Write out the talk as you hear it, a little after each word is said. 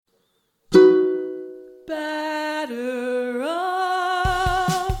Ladder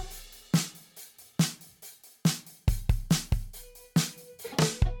Up.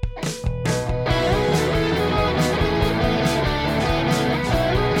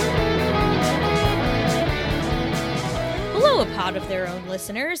 Hello, A Pod of Their Own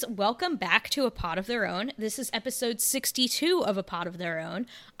listeners. Welcome back to A Pod of Their Own. This is episode 62 of A Pod of Their Own.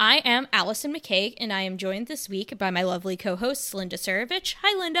 I am Allison McCaig, and I am joined this week by my lovely co-hosts, Linda Surovich.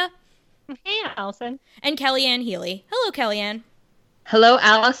 Hi, Linda. Hey, Allison. And Kellyanne Healy. Hello, Kellyanne. Hello,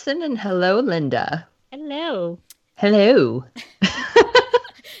 Allison, and hello, Linda. Hello. Hello.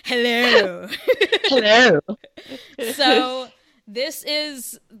 Hello. Hello. So, this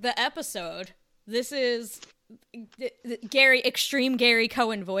is the episode. This is extreme Gary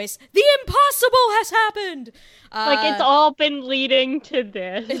Cohen voice. The impossible has happened. It's all been leading to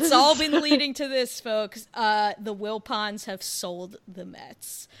this. It's all been leading to this, folks. The Wilpons have sold the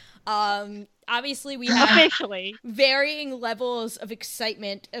Mets. Obviously, we have officially varying levels of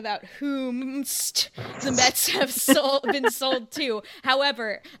excitement about whom the Mets have been sold to.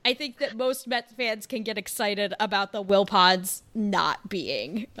 However, I think that most Mets fans can get excited about the Wilpons not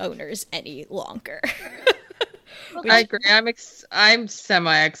being owners any longer. I agree. I'm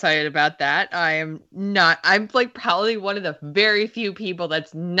semi-excited about that. I'm not. I'm like probably one of the very few people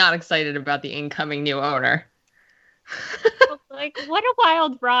that's not excited about the incoming new owner. Like, what a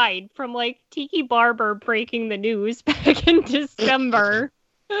wild ride from, like, Tiki Barber breaking the news back in December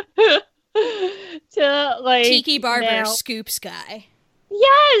to, like, Tiki Barber, now. Scoops guy.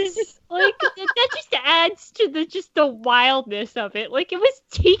 Yes! Like, that just adds to the wildness of it. Like, it was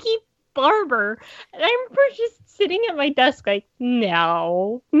Tiki Barber. And I remember just sitting at my desk like,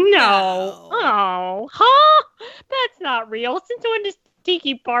 no. Oh, huh? That's not real. Since when does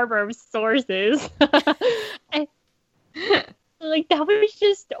Tiki Barber have sources? Like, that was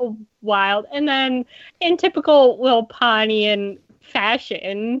just wild. And then, in typical Wilponian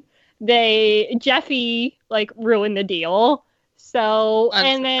fashion, Jeffy, like, ruined the deal. So,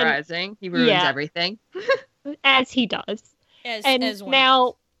 and then... Unsurprising. He ruins everything. As he does. As one now...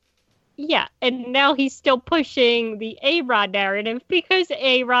 does. Yeah, and now he's still pushing the A-Rod narrative because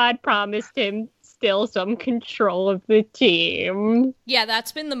A-Rod promised him still some control of the team. Yeah,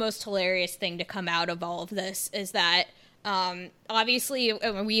 that's been the most hilarious thing to come out of all of this, is that obviously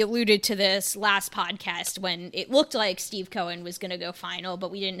we alluded to this last podcast when it looked like Steve Cohen was going to go final, but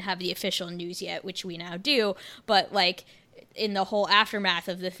we didn't have the official news yet, which we now do. But like in the whole aftermath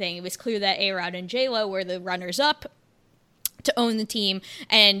of the thing, it was clear that A-Rod and J-Lo were the runners-up to own the team,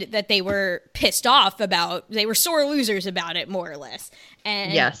 and that they were pissed off they were sore losers about it, more or less.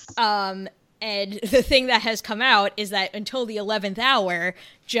 And yes. And the thing that has come out is that until the 11th hour,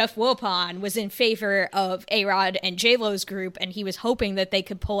 Jeff Wilpon was in favor of A-Rod and J-Lo's group, and he was hoping that they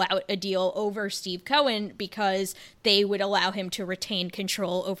could pull out a deal over Steve Cohen because they would allow him to retain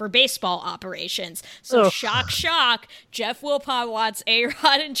control over baseball operations. So shock, Jeff Wilpon wants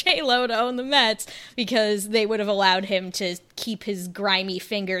A-Rod and J-Lo to own the Mets because they would have allowed him to keep his grimy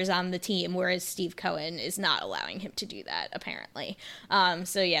fingers on the team, whereas Steve Cohen is not allowing him to do that, apparently.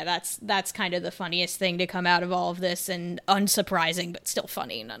 So yeah, that's kind of the funniest thing to come out of all of this, and unsurprising, but still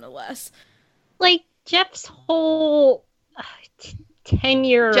funny nonetheless. Like, Jeff's whole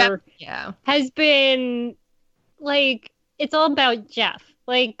tenure has been, like, it's all about Jeff.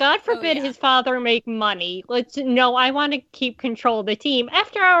 Like, God forbid his father make money. I want to keep control of the team.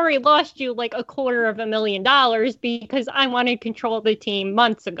 After I already lost you, like, $250,000 because I wanted control of the team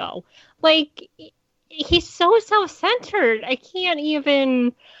months ago. Like, he's so self-centered. I can't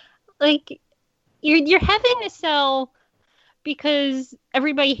even, like, you're having to sell because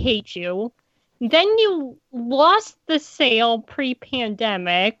everybody hates you. Then you lost the sale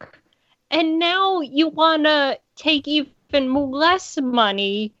pre-pandemic, and now you want to take even less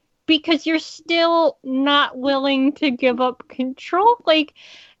money because you're still not willing to give up control. Like,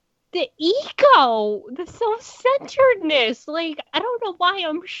 the ego, the self-centeredness. Like, I don't know why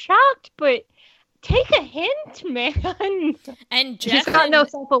I'm shocked, but take a hint, man. And Jeff, he's got no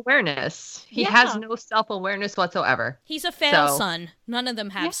self-awareness. He has no self-awareness whatsoever. He's a fail son. None of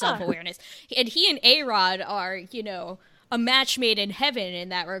them have self-awareness. And he and A-Rod are, a match made in heaven in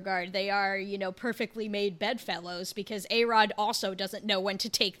that regard. They are, perfectly made bedfellows, because A-Rod also doesn't know when to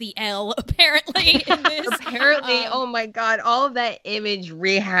take the L, apparently, in this. Apparently, oh my God, all of that image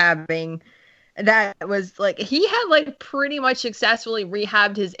rehabbing. That was like, he had like pretty much successfully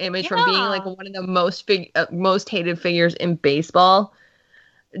rehabbed his image from being like one of the most hated figures in baseball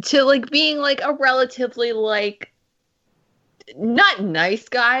to like being like a relatively like not nice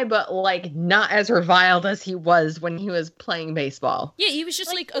guy, but like not as reviled as he was when he was playing baseball. Yeah, he was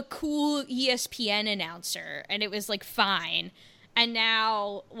just like a cool ESPN announcer, and it was like fine. And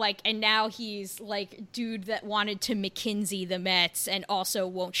now he's like dude that wanted to McKinsey the Mets and also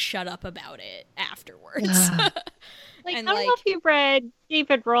won't shut up about it afterwards. Like, and I don't know if you read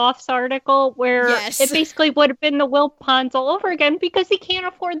David Roth's article where Yes. it basically would have been the Wilpons all over again because he can't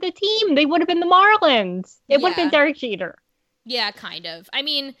afford the team. They would have been the Marlins. It would have Yeah. been Derek Jeter. Yeah, kind of. I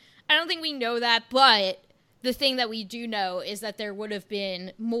mean, I don't think we know that, but the thing that we do know is that there would have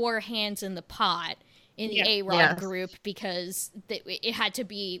been more hands in the pot in the A-Rod Yes. group because it had to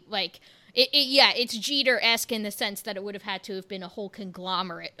be like it's Jeter-esque in the sense that it would have had to have been a whole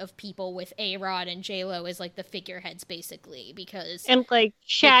conglomerate of people with A-Rod and J-Lo as like the figureheads basically because And like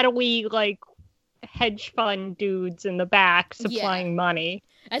shadowy like hedge fund dudes in the back supplying money.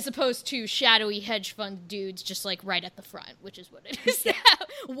 as opposed to shadowy hedge fund dudes just like right at the front, which is what it is now.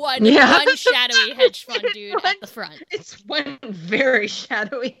 One shadowy hedge fund dude at the front. It's one very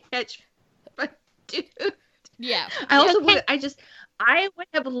shadowy hedge fund dude. Yeah. I would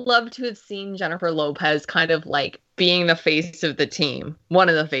have loved to have seen Jennifer Lopez kind of like being the face of the team, one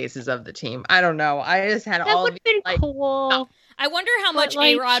of the faces of the team. I don't know. I just had That all would of have been like, cool. I wonder how But, much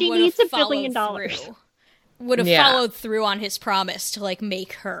like, A-Rod she would needs have $1 billion. followed through. Would have Yeah. followed through on his promise to like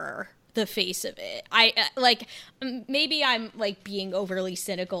make her the face of it. I like maybe I'm like being overly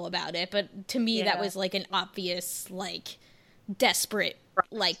cynical about it, but to me that was like an obvious like desperate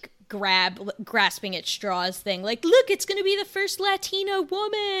like grasping at straws thing. Like, look, it's going to be the first Latino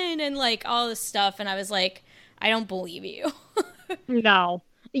woman and like all this stuff and I was like, I don't believe you. No.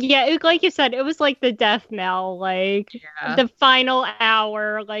 Yeah, like you said, it was like the death knell, like the final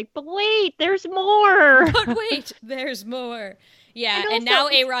hour, like, but wait, there's more. But wait, there's more. Yeah, and now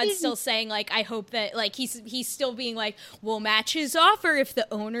A-Rod's still saying, like, I hope that, like, he's still being like, we'll match his offer if the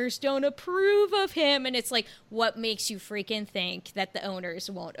owners don't approve of him. And it's like, what makes you freaking think that the owners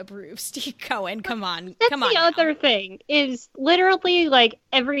won't approve Steve Cohen? Come on. That's come on the now. other thing, is literally, like,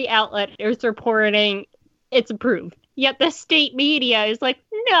 every outlet is reporting it's approved. Yet the state media is like,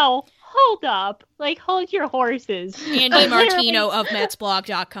 no, hold up. Like, hold your horses. Andy Martino of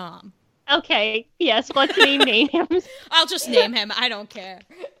MetsBlog.com. Okay, yes, let's name names. I'll just name him. I don't care.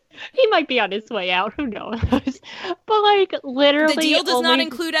 He might be on his way out. Who knows? But, like, literally... The deal does not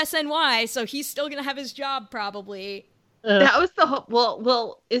include SNY, so he's still going to have his job, probably. that was the whole...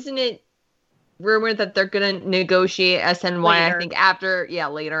 Well, isn't it rumored that they're going to negotiate SNY, Later. I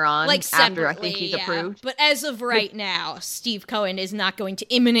think, later on? Like, separately, after I think he's approved? But as of right now, Steve Cohen is not going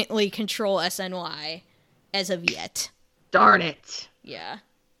to imminently control SNY as of yet. Darn it. Yeah.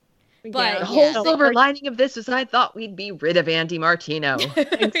 The But whole silver lining of this was I thought we'd be rid of Andy Martino.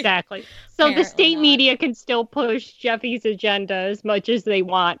 Exactly. So the Apparently state not. media can still push Jeffy's agenda as much as they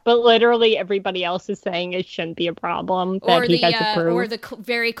want, but literally everybody else is saying it shouldn't be a problem that he gets approved. Or the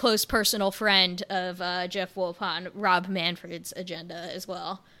very close personal friend of Jeff Wilpon, Rob Manfred's agenda as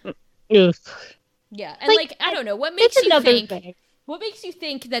well. Ugh. Yeah, and like I don't know what makes It's you another think. thing. What makes you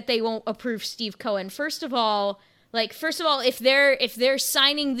think that they won't approve Steve Cohen? First of all, if they're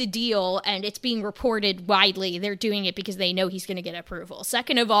signing the deal and it's being reported widely, they're doing it because they know he's going to get approval.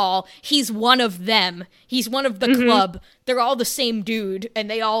 Second of all, he's one of them. He's one of the club. They're all the same dude, and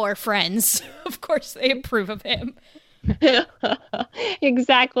they all are friends. Of course, they approve of him.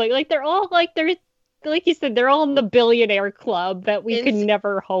 Exactly. Like they're all like you said, they're all in the billionaire club that we could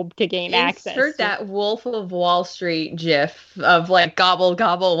never hope to gain access Insert to. that Wolf of Wall Street gif of like gobble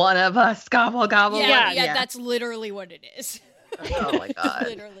gobble one of us, gobble gobble. Yeah, that's literally what it is. Oh my god.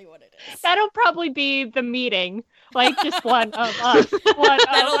 Literally what it is. That'll probably be the meeting. Like just one of us.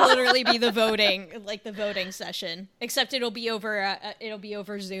 That'll literally be the voting, like the voting session. Except it'll be over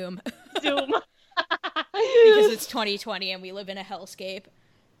Zoom. Zoom. Because it's 2020 and we live in a hellscape.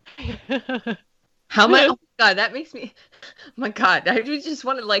 How much? Oh my god, that makes me. Oh my god, I just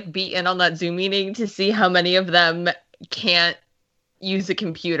want to like be in on that Zoom meeting to see how many of them can't use a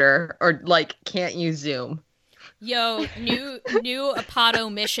computer or like can't use Zoom. Yo, new Apollo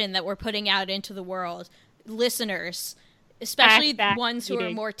mission that we're putting out into the world. Listeners, especially Back ones who are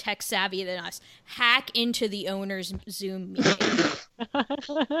meeting. more tech savvy than us, hack into the owner's Zoom meeting.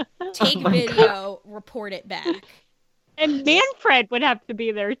 Take video, report it back. And Manfred would have to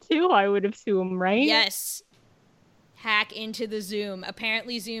be there too, I would assume, right? Yes. Hack into the Zoom.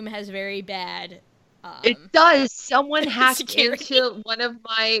 Apparently Zoom has very bad It does. Someone hacked security. into one of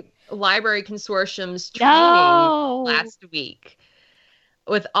my library consortium's training No. last week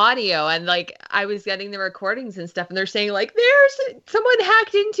with audio, and like I was getting the recordings and stuff, and they're saying like there's someone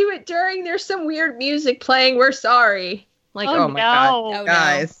hacked into it there's some weird music playing. We're sorry. Like, oh my god, Oh,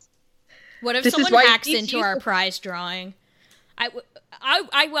 guys. No. What if This is someone why hacks these into our prize drawing?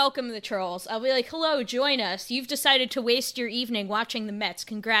 I welcome the trolls. I'll be like, hello, join us. You've decided to waste your evening watching the Mets.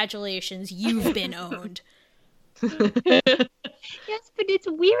 Congratulations, you've been owned. Yes, but it's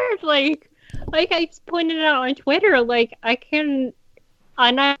weird. Like I pointed out on Twitter, like I can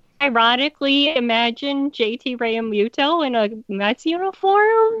unironically imagine JT Realmuto in a Mets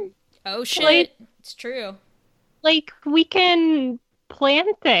uniform. Oh shit, Like, it's true. Like we can plan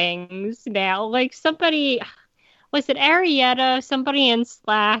things now. Like somebody. Was it Arietta? Somebody in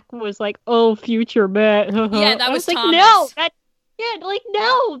Slack was like, "Oh, future Met." Yeah, that was like, Thomas.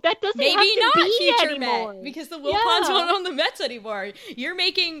 no, that doesn't Maybe have to not be future anymore. Met, because the Wilpons won't own the Mets anymore. You're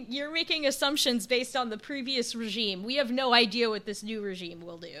making assumptions based on the previous regime. We have no idea what this new regime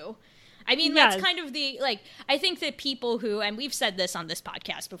will do. I mean, Yes. that's kind of the, like, I think that people who, and we've said this on this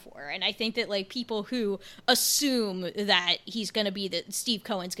podcast before, and I think that, like, people who assume that Steve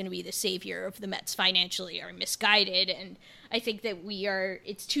Cohen's going to be the savior of the Mets financially are misguided, and I think that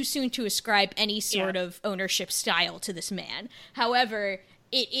it's too soon to ascribe any sort of ownership style to this man. However,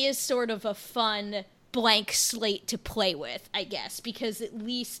 it is sort of a fun blank slate to play with, I guess, because the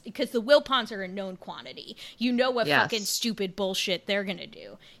Wilpons are a known quantity. You know what fucking stupid bullshit they're gonna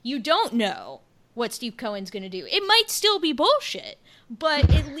do. You don't know what Steve Cohen's gonna do. It might still be bullshit, but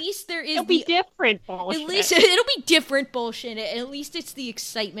at least there is It'll be different bullshit. At least it'll be different bullshit. At least it's the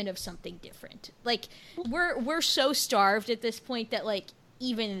excitement of something different. Like, we're so starved at this point that, like,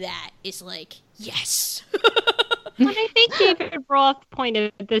 even that is like, yes. And I think David Roth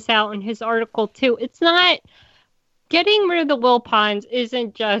pointed this out in his article too. It's not getting rid of the Wilpons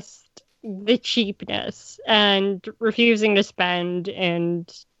isn't just the cheapness and refusing to spend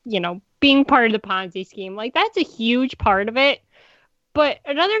and, being part of the Ponzi scheme. Like, that's a huge part of it. But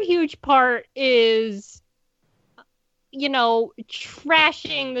another huge part is,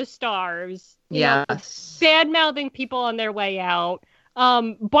 trashing the stars. Yes. Bad-mouthing people on their way out.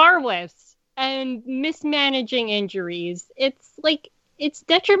 Bar lifts. And mismanaging injuries. It's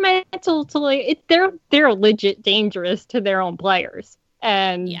detrimental to they're legit dangerous to their own players.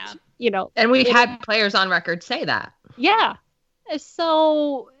 And and we've had players on record say that. Yeah.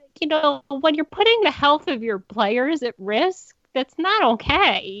 So, when you're putting the health of your players at risk, that's not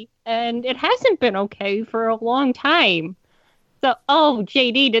okay. And it hasn't been okay for a long time. So,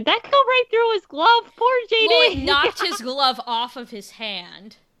 JD, did that go right through his glove? Poor JD. Well, it knocked his glove off of his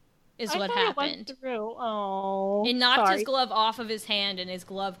hand. Is what happened. It went through. Oh, it knocked his glove off of his hand, and his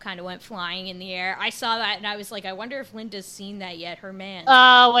glove kind of went flying in the air. I saw that, and I was like, I wonder if Linda's seen that yet, her man.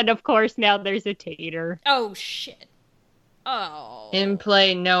 Oh, and of course, now there's a tater. Oh, shit. Oh. In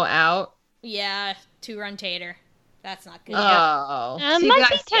play, no out. Yeah, 2-run tater. That's not good. Oh. It might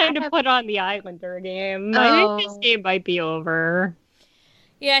be time to put on the Islander game. I think this game might be over.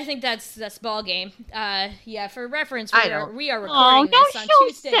 Yeah, I think that's ball game. Yeah, for reference, we are recording this on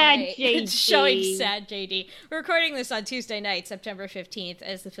Tuesday night. It's showing sad JD. We're recording this on Tuesday night, September 15th,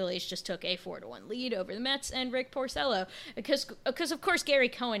 as the Phillies just took a 4-1 lead over the Mets and Rick Porcello. Because of course Gary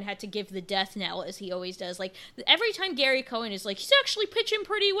Cohen had to give the death knell, as he always does. Like, every time Gary Cohen is like, he's actually pitching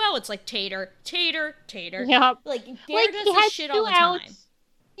pretty well, it's like tater. Yeah. Like, Gary does this shit all the time.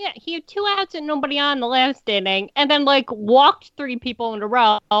 Yeah, he had 2 outs and nobody on the last inning, and then, walked 3 people in a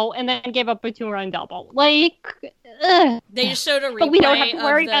row, and then gave up a 2-run double. Ugh. They just showed a replay. But we don't have to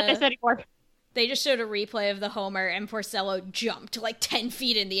worry about this anymore. They just showed a replay of the homer, and Porcello jumped 10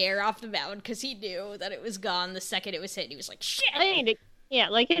 feet in the air off the mound because he knew that it was gone the second it was hit. He was like, "Shit!"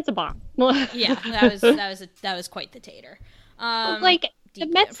 It's a bomb. Yeah, that was quite the tater. The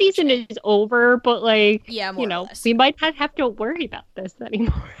Mets season is over, but more or less. we might not have to worry about this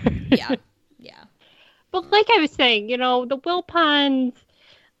anymore. Yeah. But like I was saying, the Wilpons,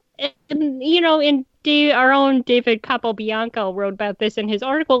 and our own David Capobianco wrote about this in his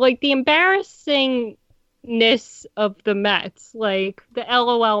article. Like, the embarrassingness of the Mets, like the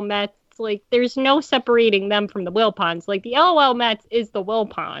LOL Mets, like there's no separating them from the Wilpons. Like, the LOL Mets is the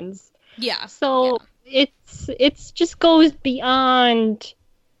Wilpons. Yeah. So. Yeah. It's just goes beyond,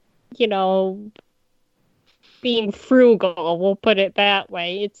 being frugal. We'll put it that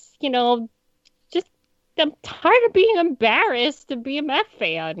way. It's, just I'm tired of being embarrassed to be a Met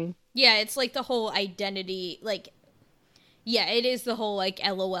fan. Yeah, it's like the whole identity, it is the whole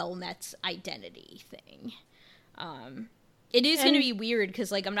LOL Mets identity thing. It is going to be weird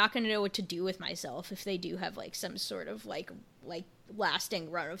because I'm not going to know what to do with myself if they do have some sort of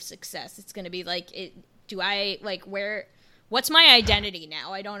lasting run of success. It's going to be what's my identity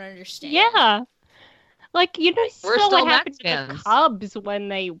now? I don't understand. Yeah. Like, you know, We're still still what happened Mets to the fans. Cubs when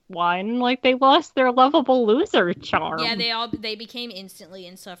they won. Like, they lost their lovable loser charm. Yeah, they became instantly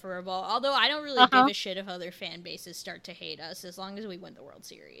insufferable. Although I don't really give a shit if other fan bases start to hate us, as long as we win the World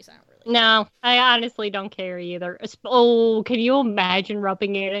Series. I don't really No, I honestly don't care either. Oh, can you imagine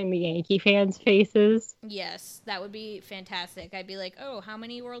rubbing it in the Yankee fans' faces? Yes, that would be fantastic. I'd be like, oh, how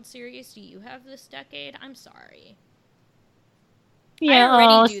many World Series do you have this decade? I'm sorry. Yeah, I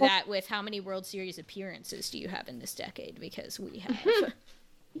already do that with how many World Series appearances do you have in this decade, because we have.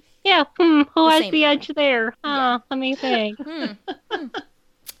 Yeah, who has same the amount. edge there? Let me think.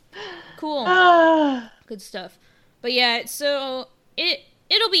 Cool. Good stuff. But yeah, so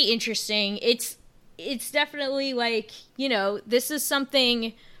it'll be interesting. It's definitely like, you know, this is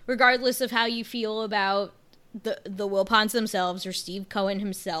something, regardless of how you feel about the Wilpons themselves or Steve Cohen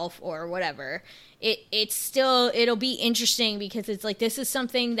himself or whatever, it'll be interesting, because it's like, this is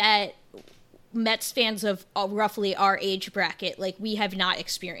something that Mets fans of roughly our age bracket, like, we have not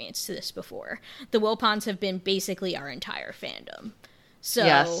experienced this before. The Wilpons have been basically our entire fandom. So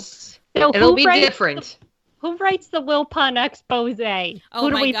yes, so it'll be different. Who writes the Wilpon expose? Oh, who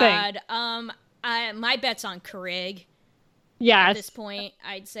do my we God. think? My bet's on Carrig. Yes. At this point,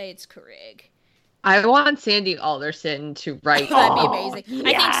 I'd say it's Carrig. I want Sandy Alderson to write. That'd be amazing. Yes.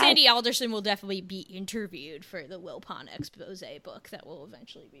 I think Sandy Alderson will definitely be interviewed for the Wilpon expose book that will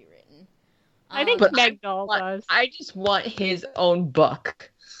eventually be written. I think Meg Dahl does. I just want his own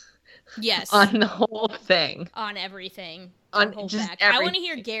book. Yes. On the whole thing. On everything. On just everything. I want to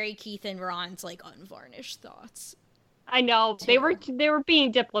hear Gary, Keith, and Ron's like unvarnished thoughts. I know they were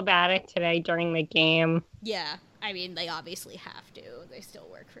being diplomatic today during the game. Yeah, I mean, they obviously have to. They still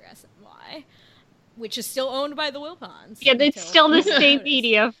work for SNY, which is still owned by the Wilpons. Yeah, it's still the state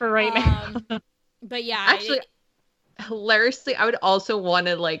media for right now. But yeah, actually, hilariously, I would also want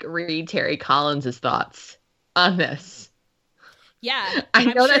to like read Terry Collins' thoughts on this. Yeah, I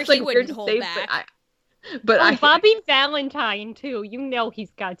know sure that's like weird to hold say, back. but Bobby Valentine too. You know he's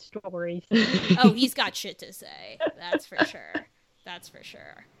got stories. Oh, he's got shit to say. That's for sure. That's for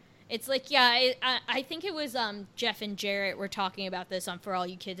sure. It's like, yeah, I think it was Jeff and Jarrett were talking about this on For All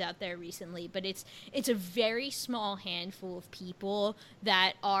You Kids Out There recently, but it's a very small handful of people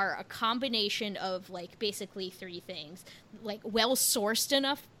that are a combination of like basically three things: like well-sourced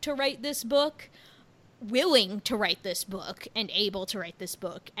enough to write this book, willing to write this book, and able to write this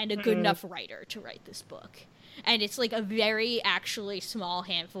book, and a good enough writer to write this book. And it's like a very actually small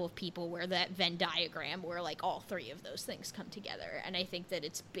handful of people where that Venn diagram where like all three of those things come together. And I think that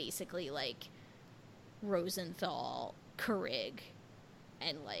it's basically like Rosenthal, Carrig,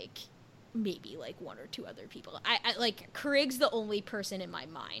 and like maybe like one or two other people. I like Carrig's the only person in my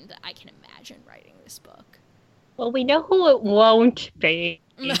mind that I can imagine writing this book. Well, we know who it won't be.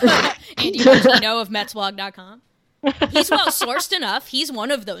 Andy Martino of Metsblog.com. He's well sourced enough. He's one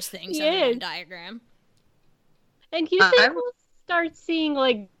of those things on the Venn diagram. And you think we'll start seeing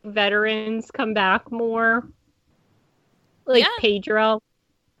like veterans come back more? Like Pedro?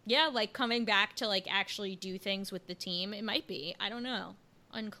 Yeah, like coming back to like actually do things with the team. It might be. I don't know.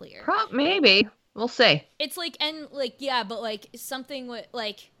 Unclear. Maybe. We'll see. It's like, and like, yeah, but like something with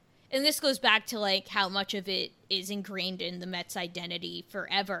like, and this goes back to like how much of it is ingrained in the Mets identity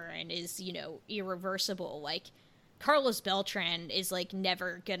forever and is, you know, irreversible. Like Carlos Beltran is like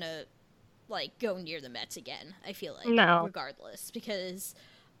never gonna like go near the Mets again, I feel like. No. Regardless. Because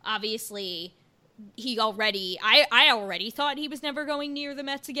obviously I already thought he was never going near the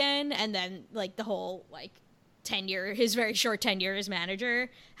Mets again, and then like the whole like his very short tenure as manager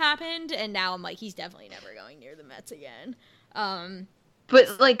happened, and now I'm like, he's definitely never going near the Mets again.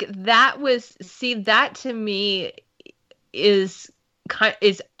 But like that to me is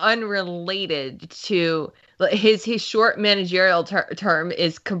unrelated to his short managerial term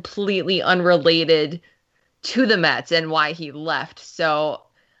is completely unrelated to the Mets and why he left. So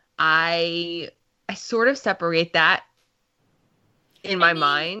I sort of separate that in my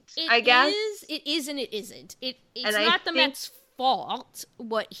mind, I guess. It is and it isn't. It's not the Mets' fault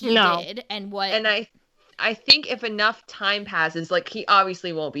what he did and what... And I think if enough time passes, like he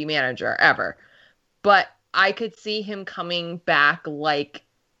obviously won't be manager ever, but I could see him coming back like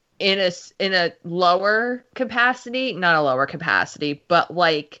in a lower capacity, not a lower capacity, but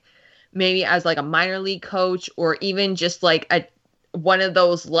like maybe as like a minor league coach or even just like one of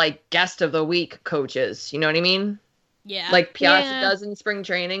those like guest of the week coaches. You know what I mean? Yeah. Like Piazza does in spring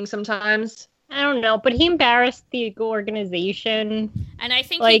training sometimes. I don't know, but he embarrassed the organization. And I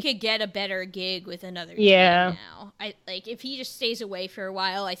think he could get a better gig with another team now. If he just stays away for a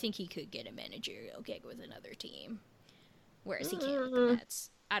while, I think he could get a managerial gig with another team. Whereas he can't with the Mets.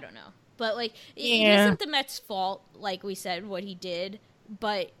 I don't know. But like, it isn't the Mets' fault, like we said, what he did.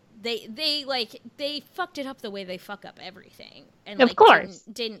 But they fucked it up the way they fuck up everything, and of course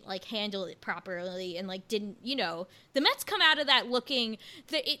didn't like handle it properly, and like didn't, you know, the Mets come out of that looking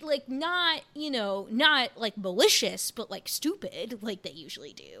that it like not, you know, not like malicious, but like stupid, like they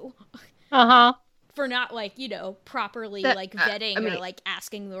usually do. For not like, you know, properly like vetting or like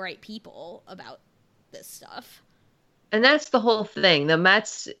asking the right people about this stuff. And that's the whole thing. The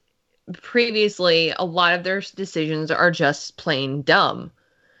Mets previously, a lot of their decisions are just plain dumb.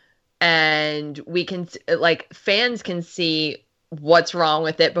 And we can, like, fans can see what's wrong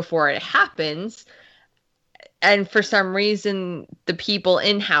with it before it happens. And for some reason, the people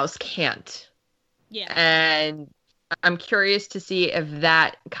in-house can't. Yeah. And I'm curious to see if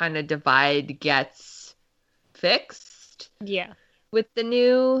that kind of divide gets fixed. Yeah. With the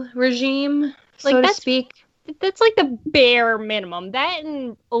new regime, like, so to speak. That's like the bare minimum. That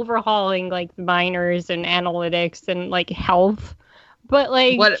and overhauling like minors and analytics and like health. But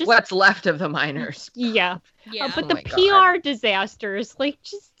like what's left of the minors? Yeah. But the PR God. Disasters, like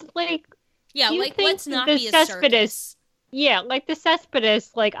just like like let's not be a circus. Yeah, like the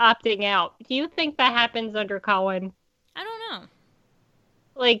Cespedes like opting out. Do you think that happens under Cohen? I don't know.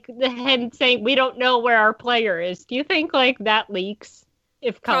 Like him saying we don't know where our player is. Do you think like that leaks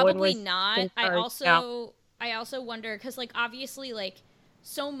if Cohen Probably was not. I also wonder because like obviously like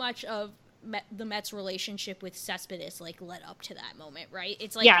so much of the Mets' relationship with Cespedes like led up to that moment, right?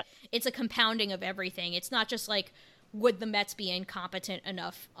 It's like it's a compounding of everything. It's not just like would the Mets be incompetent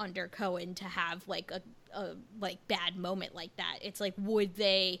enough under Cohen to have like a like bad moment like that. It's like would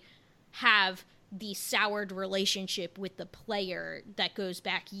they have the soured relationship with the player that goes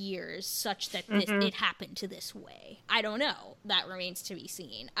back years such that it happened to this way. I don't know. That remains to be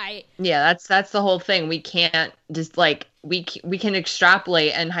seen. That's the whole thing. We can't just like we can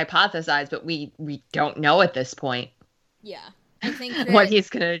extrapolate and hypothesize, but we don't know at this point. Yeah. I think that, what he's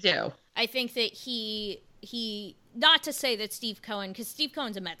going to do. I think that he not to say that Steve Cohen, because Steve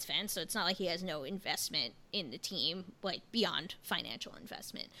Cohen's a Mets fan, so it's not like he has no investment in the team, like beyond financial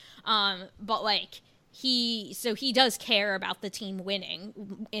investment. But like he does care about the team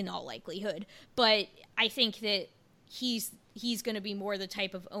winning in all likelihood. But I think that he's going to be more the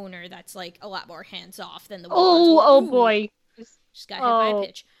type of owner that's like a lot more hands off than the boy, just got hit by a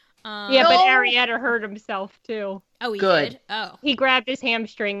pitch. But Arrieta hurt himself too. Oh, he Good. did? Oh. He grabbed his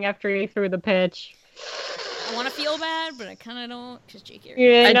hamstring after he threw the pitch. I want to feel bad, but I kind of don't, because Jake Arrieta.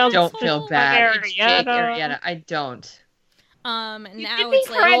 Yeah, I don't feel bad. It's Jake Arrieta. I don't. Now it's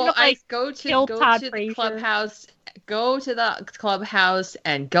like, go to the clubhouse. Go to the clubhouse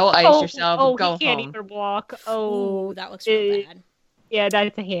and go ice yourself. And go home. He can't even walk. Ooh, that looks real bad. Yeah,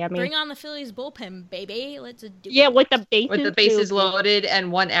 that's a hammy. Bring on the Phillies bullpen, baby. Let's do it. Yeah, with the bases loaded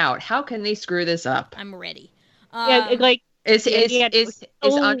and one out. How can they screw this up? I'm ready. Is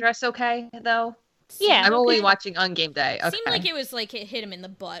Andres okay though? Yeah, I'm only watching on game day. Okay. Seemed like it was like it hit him in the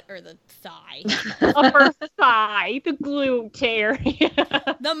butt or the thigh. Upper thigh, the glute area.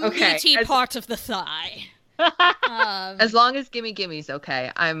 The meaty part of the thigh. As long as Gimmy's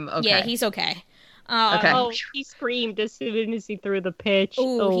okay, I'm okay. Yeah, he's okay. He screamed as soon as he threw the pitch. He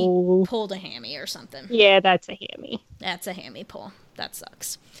pulled a hammy or something. Yeah, that's a hammy. That's a hammy pull. That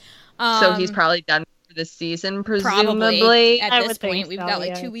sucks. So he's probably done for the season, presumably. Probably. At this point, we've got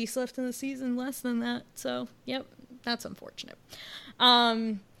like 2 weeks left in the season, less than that. So, yep, that's unfortunate.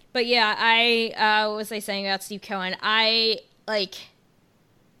 But yeah, what was I saying about Steve Cohen? I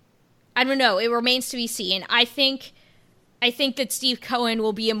don't know. It remains to be seen. I think that Steve Cohen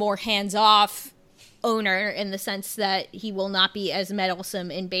will be a more hands-off owner in the sense that he will not be as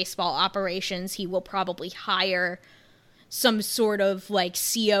meddlesome in baseball operations. He will probably hire some sort of like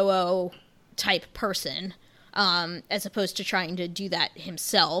COO type person, as opposed to trying to do that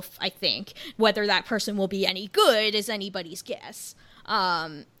himself. I think whether that person will be any good is anybody's guess.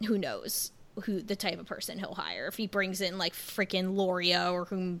 Who knows who the type of person he'll hire? If he brings in like freaking Loria or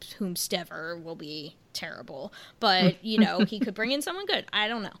whomstever, will be terrible. But he could bring in someone good. I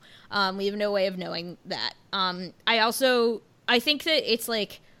don't know. We have no way of knowing that. I think that it's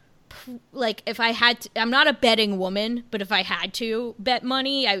like if I had to, I'm not a betting woman, but if I had to bet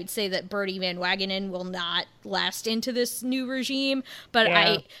money, I would say that Bertie Van Wagenen will not last into this new regime. But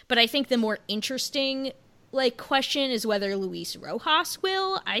I think the more interesting question is whether Luis Rojas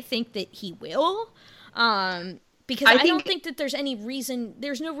will. I think that he will. Because I don't think that there's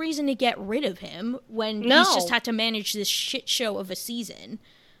no reason to get rid of him when he's just had to manage this shit show of a season.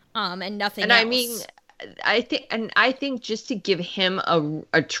 And nothing else. I mean, I think just to give him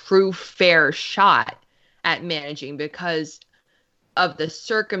a true fair shot at managing, because of the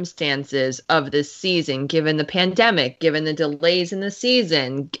circumstances of this season, given the pandemic, given the delays in the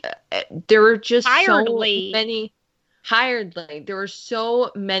season. There were just so many there were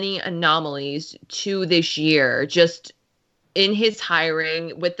so many anomalies to this year, just in his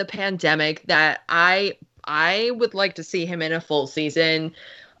hiring with the pandemic, that I would like to see him in a full season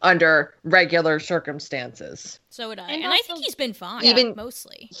under regular circumstances. So would I. And I think he's been fine,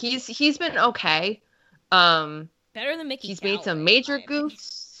 mostly. He's been okay. Better than Mickey. He's made some major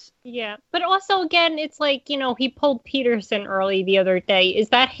goofs. Yeah, but also, again, it's like, he pulled Peterson early the other day. Is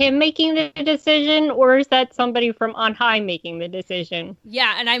that him making the decision, or is that somebody from on high making the decision?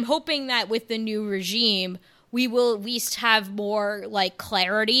 Yeah, and I'm hoping that with the new regime, we will at least have more,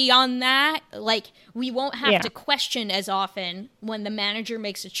 clarity on that. We won't have to question as often when the manager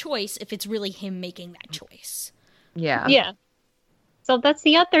makes a choice if it's really him making that choice. Yeah. Yeah. So that's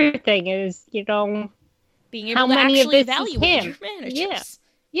the other thing is, being able to actually evaluate your managers. Yeah.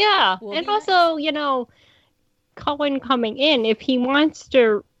 Yeah. And also, Cohen coming in, if he wants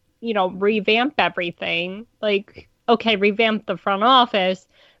to, revamp everything, revamp the front office,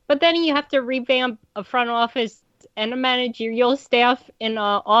 but then you have to revamp a front office and a managerial staff in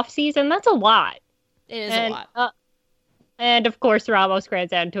off season. That's a lot. It is a lot. And of course, Ramos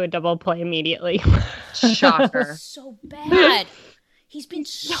grants out to a double play immediately. Shocker. So bad. He's been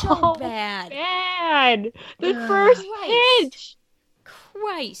so bad. The first pitch.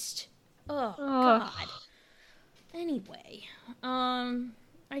 Christ. Oh, God. Anyway, I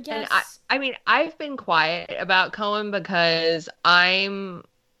guess. And I've been quiet about Cohen because I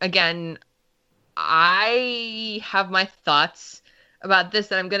have my thoughts about this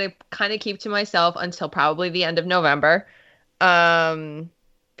that I'm going to kind of keep to myself until probably the end of November,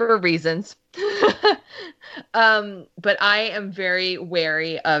 for reasons. But I am very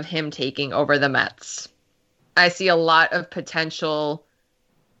wary of him taking over the Mets. I see a lot of potential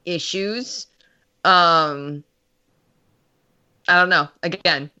issues. I don't know.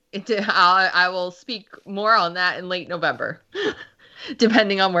 Again, I will speak more on that in late November,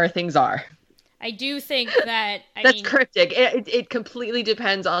 depending on where things are. I do think that that's cryptic. It completely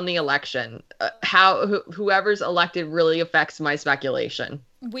depends on the election. Whoever's elected really affects my speculation.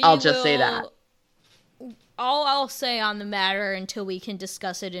 I'll just say that. All I'll say on the matter until we can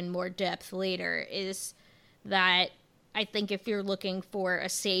discuss it in more depth later is that I think if you're looking for a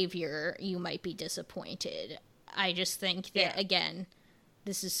savior, you might be disappointed. I just think that, again,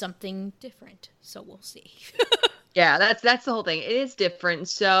 this is something different, so we'll see. Yeah, that's the whole thing. It is different,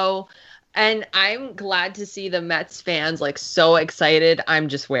 so... And I'm glad to see the Mets fans, so excited. I'm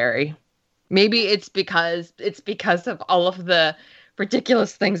just wary. Maybe it's because of all of the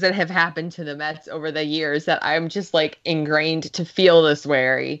ridiculous things that have happened to the Mets over the years that I'm just, ingrained to feel this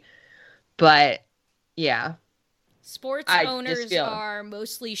wary. But, yeah. Sports owners are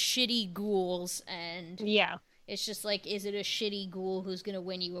mostly shitty ghouls, and it's just is it a shitty ghoul who's going to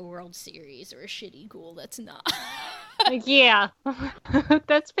win you a World Series, or a shitty ghoul that's not? Yeah.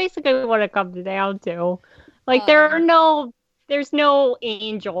 That's basically what it comes down to. There's no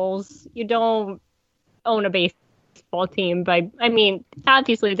angels. You don't own a baseball team, but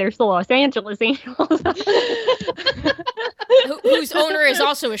obviously there's the Los Angeles Angels. Whose owner is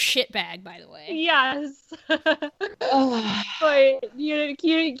also a shitbag, by the way. Yes. But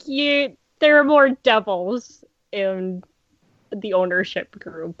there are more devils in the ownership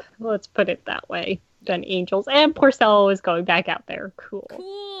group. Let's put it that way. Than angels. And Porcello is going back out there.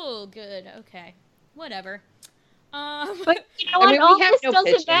 Cool. Good. Okay. Whatever. But you know what? All this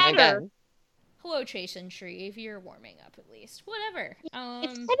doesn't matter. Again. Hello, Chase and Shreve. You're warming up at least. Whatever.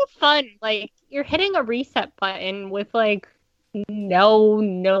 It's kind of fun. You're hitting a reset button with no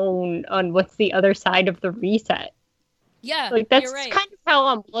known on what's the other side of the reset. Yeah. That's you're right. kind of how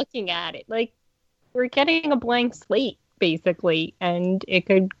I'm looking at it. We're getting a blank slate, basically, and it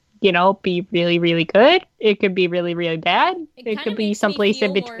could be really, really good. It could be really, really bad. It could be someplace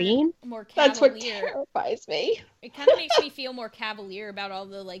in between. More that's what terrifies me. It kind of makes me feel more cavalier about all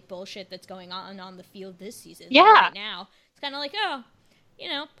the bullshit that's going on the field this season. Yeah. Right now, it's kind of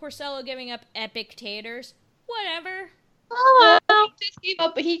Porcello giving up epic taters. Whatever. Oh,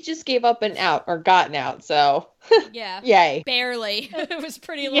 he just gave up an out or gotten out. So yeah, yay. Barely. It was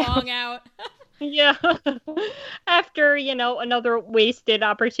pretty long out. Yeah. After, another wasted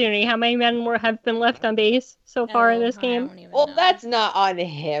opportunity. How many men have been left on base so far in this game? Well, that's not on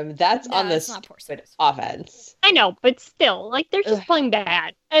him. That's on the offense. I know, but still, they're just playing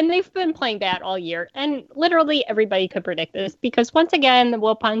bad. And they've been playing bad all year. And literally everybody could predict this because, once again, the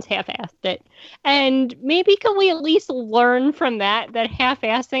Wilpons half-assed it. And maybe can we at least learn from that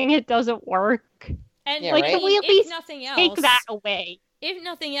half-assing it doesn't work? And Yeah, like, right? can we at if least nothing else, take that away? If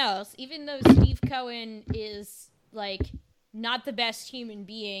nothing else, even though Steve Cohen is like not the best human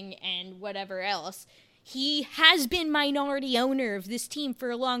being and whatever else, he has been minority owner of this team for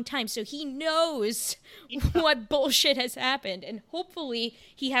a long time, so he knows what bullshit has happened, and hopefully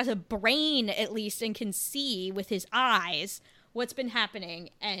he has a brain at least and can see with his eyes what's been happening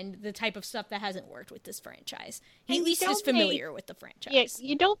and the type of stuff that hasn't worked with this franchise. He at least is familiar with the franchise. Yeah,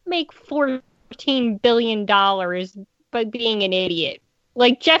 you don't make $14 billion by being an idiot.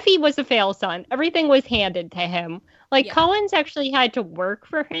 Like, Jeffy was a fail son. Everything was handed to him. Like, Cohen's actually had to work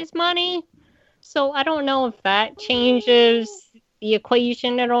for his money. So I don't know if that changes the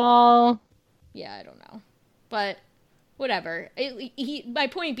equation at all. Yeah, I don't know. But whatever. My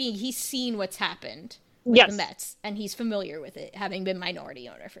point being, he's seen what's happened with the Mets, and he's familiar with it, having been minority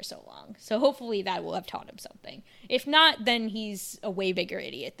owner for so long. So hopefully that will have taught him something. If not, then he's a way bigger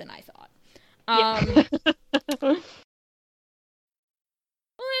idiot than I thought.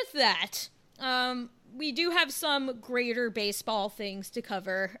 With that, we do have some greater baseball things to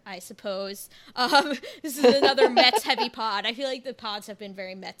cover, I suppose. This is another Mets heavy pod. I feel like the pods have been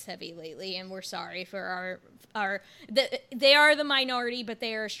very Mets heavy lately, and we're sorry for they are the minority, but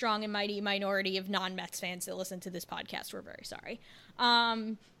they are a strong and mighty minority of non-Mets fans that listen to this podcast. We're very sorry.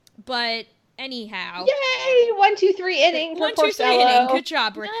 But anyhow, yay! 1, 2, 3 inning. 1, 2, 3 inning. Good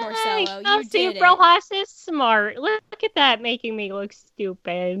job, Rick Porcello. You did it. Rojas is smart. Look at that, making me look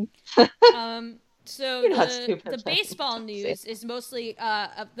stupid. So the baseball news is mostly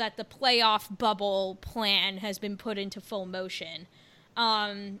that the playoff bubble plan has been put into full motion.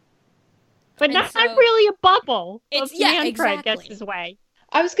 But not really a bubble. It's exactly. Gets his way.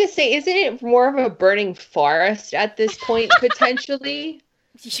 I was gonna say, isn't it more of a burning forest at this point, potentially?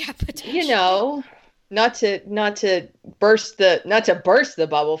 Yeah, potentially. You know, not to burst the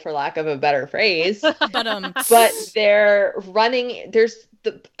bubble, for lack of a better phrase. But they're running.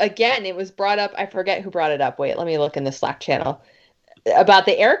 Again, it was brought up. I forget who brought it up. Wait, let me look in the Slack channel about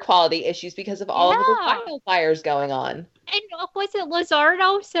the air quality issues because of all of the wildfires going on. And was it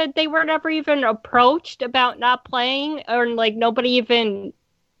Luzardo said they were never even approached about not playing, or like nobody even?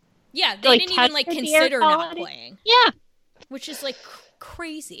 Yeah, they didn't even consider not playing. Yeah, which is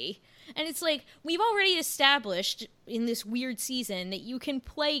crazy. And it's we've already established in this weird season that you can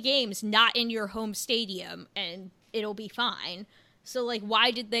play games not in your home stadium and it'll be fine. So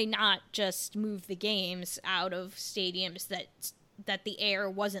why did they not just move the games out of stadiums that the air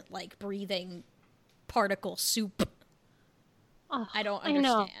wasn't breathing particle soup? I don't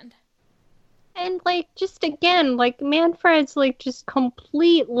understand. And just again, Manfred's just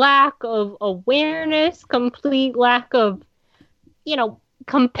complete lack of awareness, complete lack of,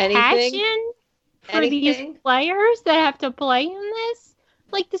 compassion for these players that have to play in this.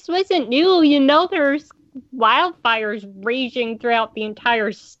 This wasn't new. There's wildfires raging throughout the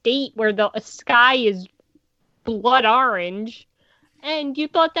entire state where the sky is blood orange. And you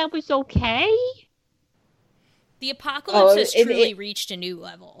thought that was okay? The apocalypse has truly reached a new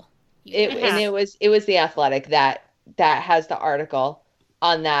level. And it was The Athletic that has the article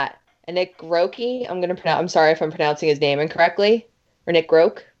on that. And Nick Groke, I'm sorry if I'm pronouncing his name incorrectly, or Nick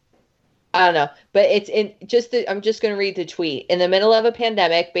Groke. I don't know, but I'm just going to read the tweet. In the middle of a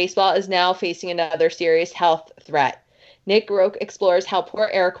pandemic, baseball is now facing another serious health threat. Nick Groke explores how poor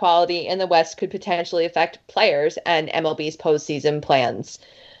air quality in the West could potentially affect players and MLB's postseason plans.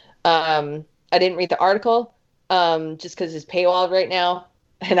 I didn't read the article, just because it's paywalled right now,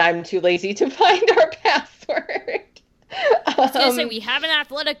 and I'm too lazy to find our password. I was gonna say, we have an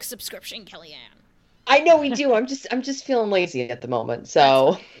Athletic subscription, Kellyanne. I know we do. I'm just feeling lazy at the moment.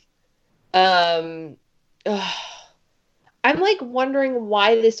 So, I'm wondering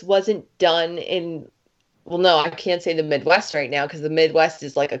why this wasn't done in. Well, no, I can't say the Midwest right now because the Midwest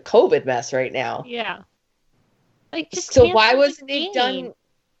is a COVID mess right now. Yeah. So why wasn't it done?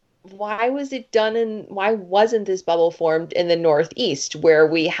 Why was it done and why wasn't this bubble formed in the Northeast where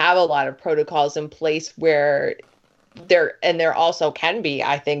we have a lot of protocols in place where there also can be,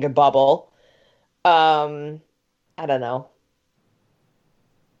 I think, a bubble. I don't know.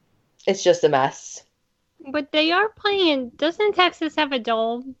 It's just a mess. But they are playing. Doesn't Texas have a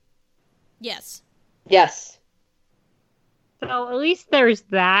dome? Yes. Yes. So at least there's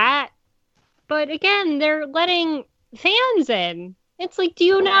that. But again, they're letting fans in. It's do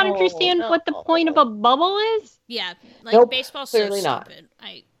you not understand what the point of a bubble is? Yeah, nope, baseball's clearly so stupid.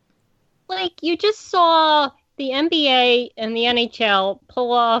 You just saw the NBA and the NHL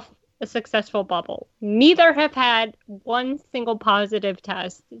pull off a successful bubble. Neither have had one single positive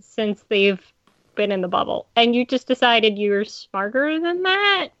test since they've been in the bubble. And you just decided you're smarter than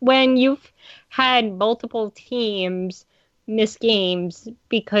that when you've had multiple teams miss games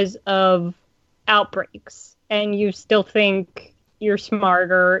because of outbreaks. And you still think you're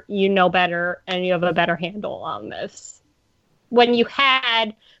smarter, you know better, and you have a better handle on this. When you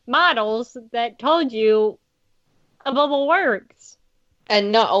had models that told you a bubble works.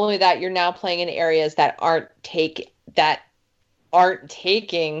 And not only that, you're now playing in areas that aren't taking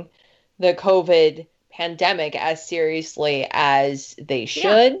the COVID pandemic as seriously as they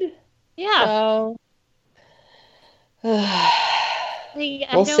should. Yeah. So,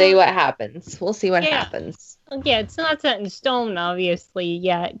 we'll see what happens. We'll see what happens. Yeah, it's not set in stone, obviously,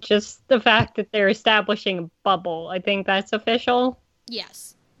 yet. Just the fact that they're establishing a bubble, I think that's official.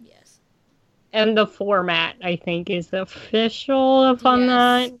 Yes. And the format, I think, is official, if I'm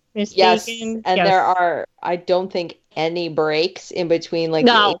not mistaken. Yes, and there are, I don't think, any breaks in between, like,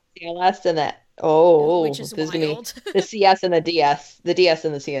 the ACLS and the, which is wild. The CS and the DS. The DS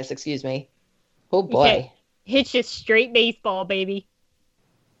and the CS, excuse me. Oh, boy. Okay. It's just straight baseball, baby.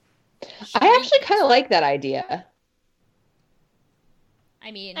 I actually kind of like that idea.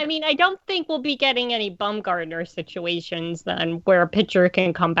 I mean, I don't think we'll be getting any Bumgarner situations then, where a pitcher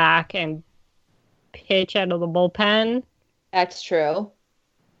can come back and pitch out of the bullpen. That's true.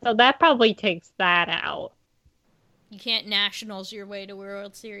 So that probably takes that out. You can't Nationals your way to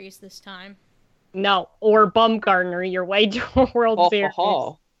World Series this time. No, or Bumgarner your way to a World Series.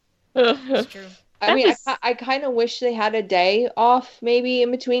 That's true. I mean, I kind of wish they had a day off maybe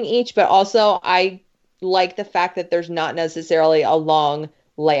in between each, but also I like the fact that there's not necessarily a long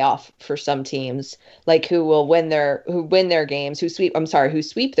layoff for some teams, like who win their games, who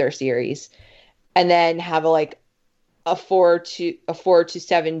sweep their series, and then have a 4 to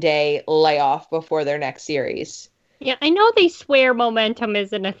 7 day layoff before their next series. Yeah, I know they swear momentum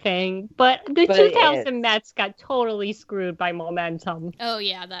isn't a thing, but the 2000 Mets got totally screwed by momentum. Oh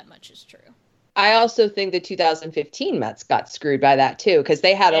yeah, that much is true. I also think the 2015 Mets got screwed by that too, because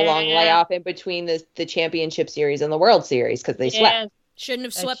they had a long layoff in between the championship series and the World Series because they swept. Shouldn't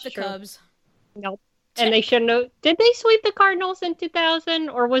have swept the Cubs. Nope. And they shouldn't have. Did they sweep the Cardinals in 2000,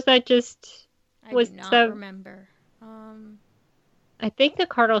 or was that just? I do not remember. I think the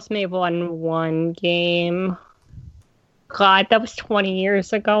Cardinals may have won one game. God, that was 20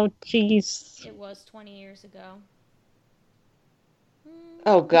 years ago. Jeez. It was 20 years ago.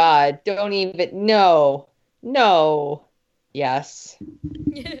 Oh, God. Don't even... No. Yes.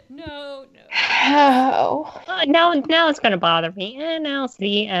 No. Oh. Now it's going to bother me.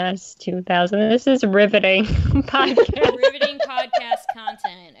 NLCS 2000. This is riveting podcast. Riveting podcast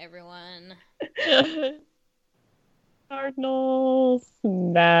content, everyone. Cardinals,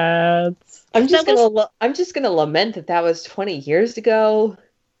 Mets. I'm just gonna lament that was 20 years ago.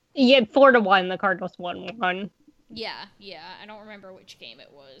 Yeah, 4-1. The Cardinals won one. Yeah. I don't remember which game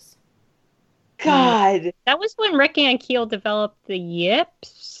it was. God, that was when Rick Ankiel developed the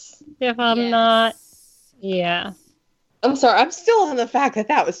yips. If I'm not, yeah. I'm sorry. I'm still on the fact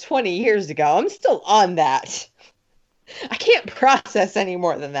that was 20 years ago. I'm still on that. I can't process any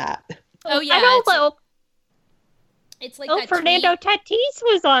more than that. Oh yeah. I don't know. It's like that Fernando Tatis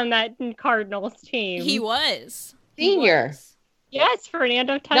was on that Cardinals team. He was. Senior. Yes,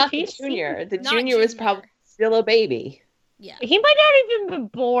 Fernando Tatis. Not the junior. The junior was probably still a baby. Yeah. He might not even been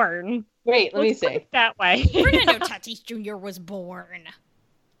born. Wait, let me see. Put it that way. Fernando Tatis Jr. was born.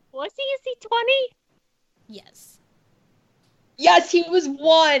 Was he? Is he 20? Yes. Yes, he was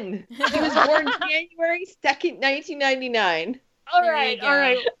 1. He was born January 2nd, 1999. All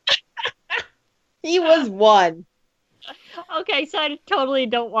right. He was 1. Okay, so I totally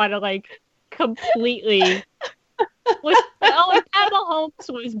don't want to completely. And Pat Mahomes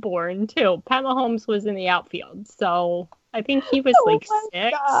was born too. Pat Mahomes was in the outfield, so I think he was 6.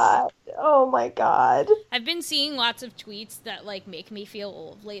 Oh my god! I've been seeing lots of tweets that make me feel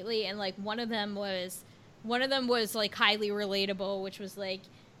old lately, and one of them was highly relatable, which was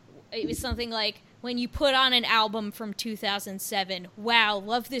it was something like, when you put on an album from 2007, wow,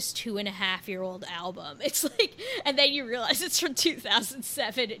 love this 2.5-year-old album. It's and then you realize it's from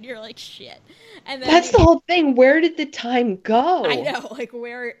 2007, and you're like, shit. And then that's the whole thing. Where did the time go? I know,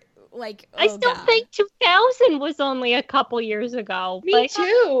 where, I still think 2000 was only a couple years ago. Me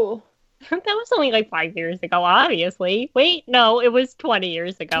too. That was only 5 years ago, obviously. Wait, no, it was 20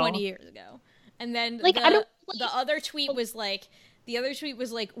 years ago. 20 years ago. And then the other tweet was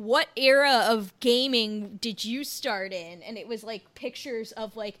what era of gaming did you start in? And it was pictures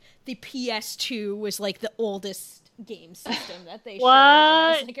of the PS2 was the oldest game system that they showed. What?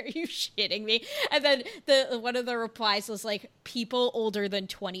 I was like, are you shitting me? And then one of the replies was like, people older than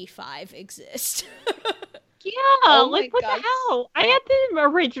 25 exist. Yeah, Oh like my what God. the hell? I had the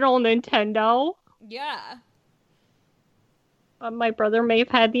original Nintendo. Yeah. My brother may have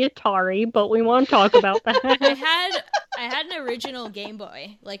had the Atari, but we won't talk about that. I had an original Game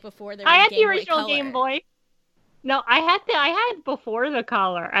Boy, like before there was I had Game the Boy original Color. Game Boy. No, I had before the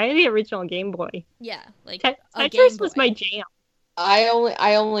color. I had the original Game Boy. Yeah, like Tetris a Game was Boy. my jam. I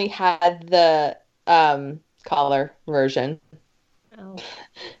only had the color version. Oh.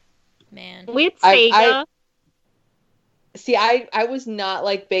 Man. We had I- Sega. See, I was not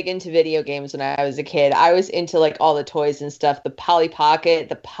like big into video games when I was a kid. I was into like all the toys and stuff, the Polly Pocket,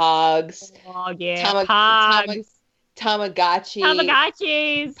 the Pogs, Oh yeah, Tamagotchi,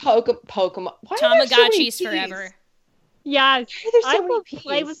 Tamagotchis. Pokemon. Why are there so many Tamagotchis Ps? forever. Yes, Why are there so I many would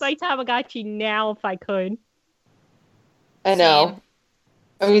play Ps? with my Tamagotchi now if I could. I know.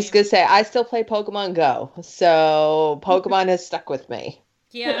 Same. I was gonna say I still play Pokemon Go, so Pokemon has stuck with me.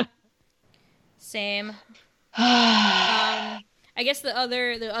 Yeah. Same. I guess the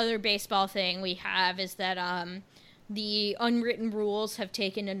other baseball thing we have is that the unwritten rules have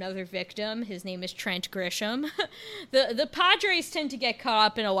taken another victim. His name is Trent Grisham. The Padres tend to get caught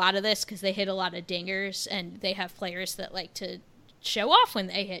up in a lot of this because they hit a lot of dingers, and they have players that like to show off when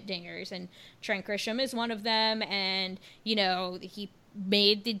they hit dingers, and Trent Grisham is one of them. And he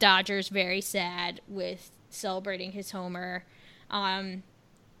made the Dodgers very sad with celebrating his homer. And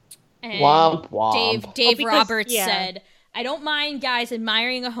Womp womp. Dave because- Roberts yeah. said, I don't mind guys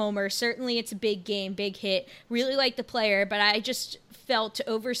admiring a homer. Certainly it's a big game, big hit. Really like the player, but I just felt to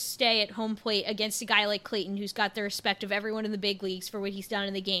overstay at home plate against a guy like Clayton, who's got the respect of everyone in the big leagues for what he's done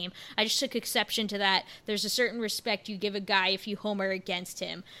in the game. I just took exception to that. There's a certain respect you give a guy if you homer against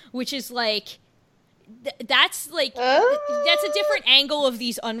him, which is like... That's a different angle of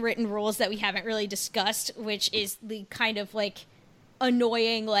these unwritten rules that we haven't really discussed, which is the kind of like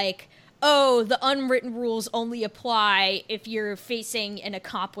annoying, like, oh, the unwritten rules only apply if you're facing an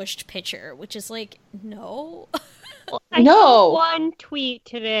accomplished pitcher, which is like, no. I No. saw one tweet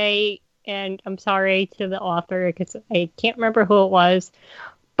today, and I'm sorry to the author because I can't remember who it was,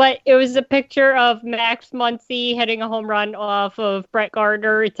 but it was a picture of Max Muncy hitting a home run off of Brett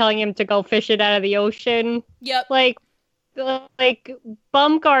Gardner, telling him to go fish it out of the ocean. Yep. Like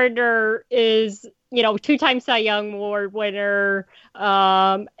Bumgarner is, two-time Cy Young Award winner,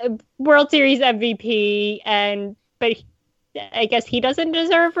 World Series MVP, but I guess he doesn't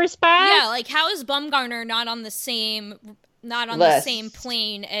deserve respect. Yeah, like how is Bumgarner not on the same the List. same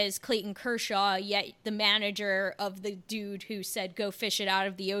plane as Clayton Kershaw, yet the manager of the dude who said go fish it out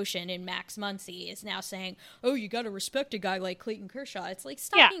of the ocean in Max Muncy is now saying, oh, you gotta respect a guy like Clayton Kershaw. It's like,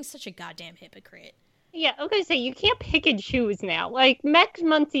 stop being such a goddamn hypocrite. Yeah, I was gonna say, you can't pick and choose now. Like, Max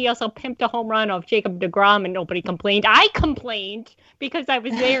Muncy also pimped a home run off Jacob deGrom and nobody complained. I complained because I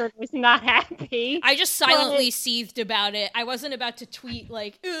was there and was not happy. I just silently seethed about it. I wasn't about to tweet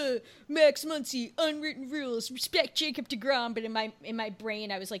like, Max Muncy, unwritten rules, respect Jacob deGrom, but in my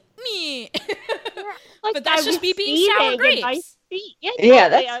brain I was like, me. Like, But that's I just was me being sour seething in my grapes. seat. Yeah,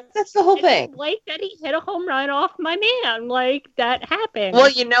 totally. that's the whole I thing. didn't like that he hit a home run off my man. Like, that happened. Well,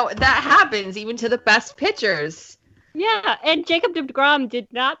 that happens even to the best pitchers. Yeah, and Jacob deGrom did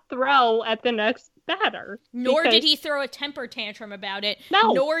not throw at the next batter. Nor because- did he throw a temper tantrum about it.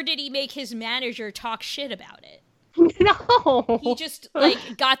 No. Nor did he make his manager talk shit about it. No. He just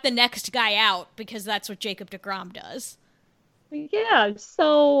got the next guy out because that's what Jacob deGrom does. Yeah,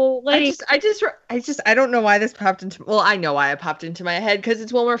 so like I don't know why this popped into. Well, I know why it popped into my head because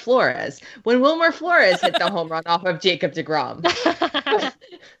it's Wilmer Flores. When Wilmer Flores hit the home run off of Jacob deGrom,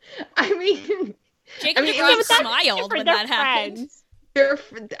 I mean, Jacob I mean, deGrom but that's smiled when that happened.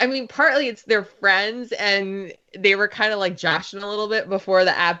 partly it's their friends, and they were kind of like joshing a little bit before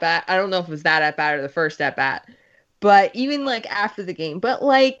the at bat. I don't know if it was that at bat or the first at bat, but even like after the game, but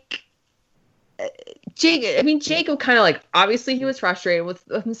like. Jacob kind of like, obviously he was frustrated with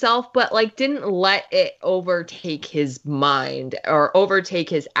himself, but like didn't let it overtake his mind or overtake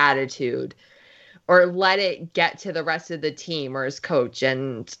his attitude or let it get to the rest of the team or his coach.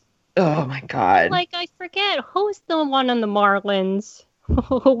 And oh my God. like I forget who's the one on the Marlins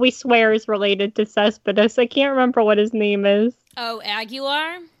who we swear is related to Cespedes. I can't remember what his name is. Oh,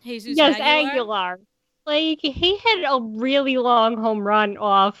 Aguilar? Jesus Yes, Aguilar? Aguilar. Like, he hit a really long home run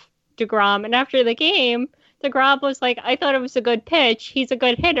off deGrom, and after the game, deGrom was like, I thought it was a good pitch. He's a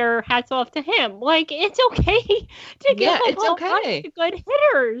good hitter. Hats off to him. Like, it's okay to give it's home runs okay. to good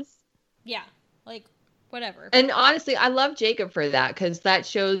hitters. Yeah, like, whatever. And honestly, I love Jacob for that because that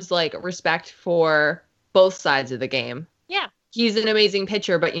shows like respect for both sides of the game. Yeah. He's an amazing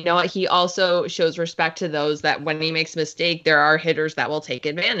pitcher, but you know what? He also shows respect to those that when he makes a mistake, there are hitters that will take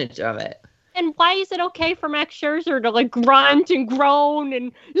advantage of it. And why is it okay for Max Scherzer to like grunt and groan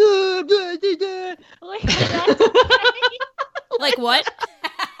and like that's okay? Like what?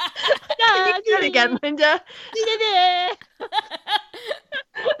 Can you do it again, Linda?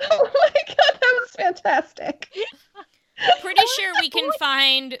 Oh my god, that was fantastic. Pretty sure we can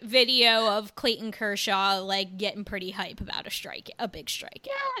find video of Clayton Kershaw like getting pretty hype about a big strikeout.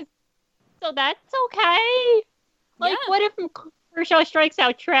 Yeah. So that's okay. Like, Yeah. what if Kershaw strikes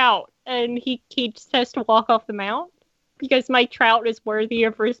out Trout and he just has to walk off the mound because Mike Trout is worthy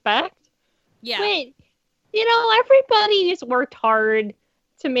of respect? Yeah. Wait, everybody has worked hard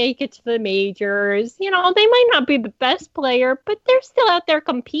to make it to the majors. They might not be the best player, but they're still out there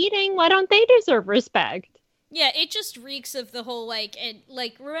competing. Why don't they deserve respect? Yeah, it just reeks of the whole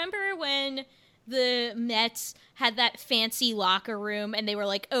remember when the Mets had that fancy locker room and they were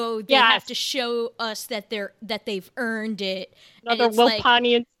like, "Oh, they have to show us that they've earned it." Another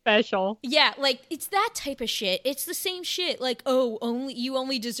Wilponian special. Yeah, like it's that type of shit. It's the same shit. Like, oh, you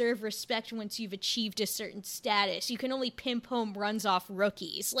only deserve respect once you've achieved a certain status. You can only pimp home runs off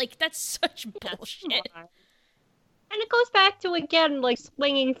rookies. Like that's such bullshit. And it goes back to again like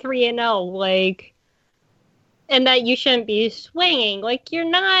swinging 3-0, like. And that you shouldn't be swinging. Like, you're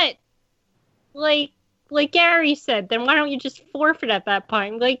not, like Gary said, then why don't you just forfeit at that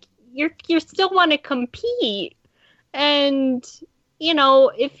point? Like, you still want to compete. And,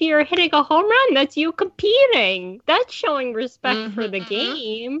 if you're hitting a home run, that's you competing. That's showing respect for the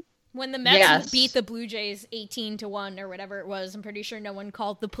game. When the Mets beat the Blue Jays 18-1 or whatever it was, I'm pretty sure no one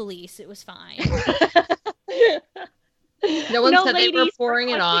called the police. It was fine. No one said they were pouring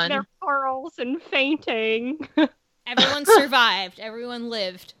it on. Their pearls and fainting. Everyone survived. Everyone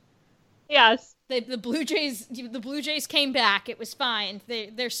lived. Yes. The Blue Jays came back. It was fine.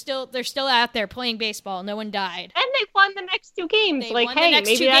 They're still out there playing baseball. No one died. And they won the next 2 games. They won the next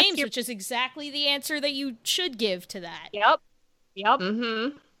 2 games, which is exactly the answer that you should give to that. Yep.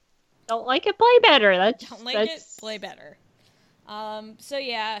 Mm-hmm. Don't like it, play better. Don't like it, play better. So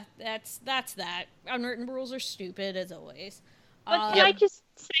yeah, that's that. Unwritten rules are stupid as always. But can I just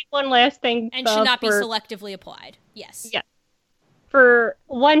say one last thing? And should not be selectively applied. Yes. Yeah. For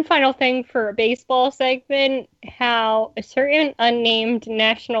one final thing for a baseball segment, how a certain unnamed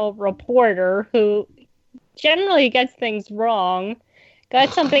national reporter who generally gets things wrong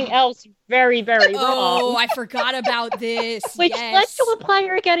got something else very, very wrong. Oh, I forgot about this. Which led to a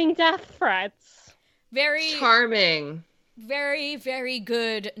player getting death threats. Very charming. Very, very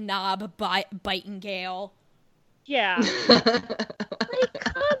good knob biting Gale. Yeah. Like,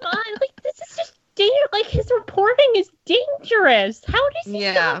 come on. Like, this is just dangerous. Like, his reporting is dangerous. How does he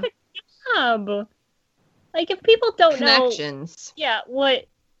still have a job? Like, if people don't know... Yeah, what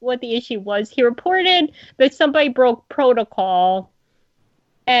the issue was. He reported that somebody broke protocol,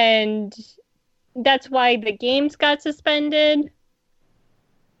 and that's why the games got suspended,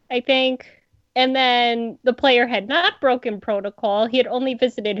 I think. And then the player had not broken protocol. He had only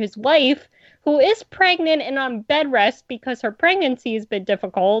visited his wife, who is pregnant and on bed rest because her pregnancy has been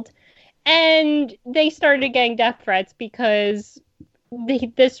difficult. And they started getting death threats because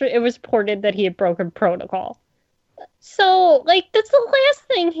it was reported that he had broken protocol. So, like, that's the last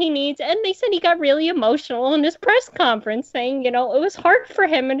thing he needs. And they said he got really emotional in his press conference saying, it was hard for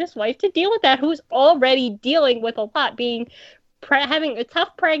him and his wife to deal with that, who's already dealing with a lot, having a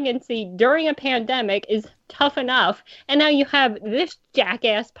tough pregnancy during a pandemic is tough enough, and now you have this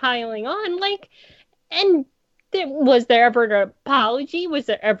jackass piling on, and was there ever an apology? Was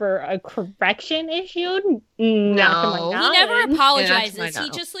there ever a correction issued? No. He never apologizes.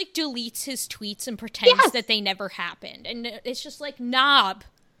 He just, deletes his tweets and pretends that they never happened, and it's just like, Knob,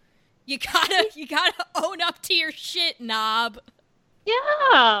 you gotta own up to your shit, Knob.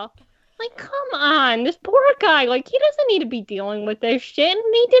 Yeah. Like, come on, this poor guy, he doesn't need to be dealing with this shit,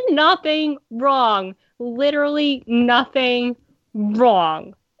 and he did nothing wrong. Literally nothing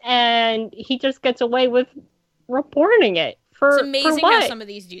wrong. And he just gets away with reporting it. It's amazing how some of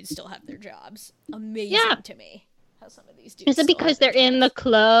these dudes still have their jobs. Amazing to me how some of these dudes Is it because they're in the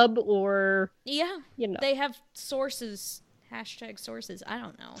club, or... Yeah, they have sources. Hashtag sources, I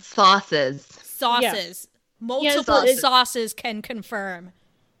don't know. Sauces. Yeah. Multiple sauces can confirm.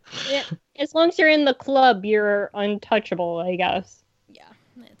 Yeah, as long as you're in the club, you're untouchable, I guess. Yeah,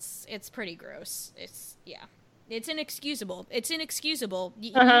 it's pretty gross. It's inexcusable. It's inexcusable.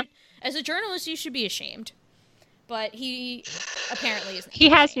 As a journalist, you should be ashamed. But he apparently isn't. He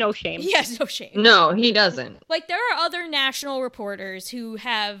has no shame. He has no shame. No, he doesn't. There are other national reporters who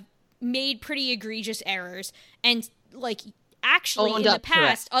have made pretty egregious errors, and like actually Owned in the up to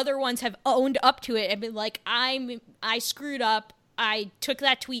past, it. other ones have owned up to it and been like, I screwed up. I took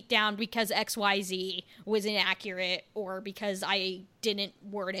that tweet down because XYZ was inaccurate, or because I didn't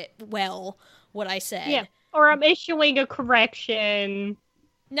word it well, what I said. Yeah. Or I'm issuing a correction.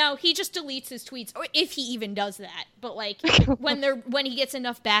 No, he just deletes his tweets, or if he even does that. But like when he gets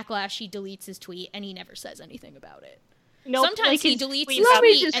enough backlash, he deletes his tweet and he never says anything about it. Nope, Sometimes like he his deletes tweet his about- Let me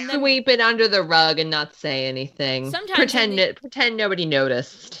tweet just and then sweep it under the rug and not say anything. Sometimes Pretend nobody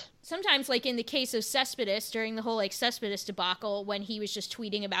noticed. sometimes, like in the case of Cespedes, during the whole like Cespedes debacle, when he was just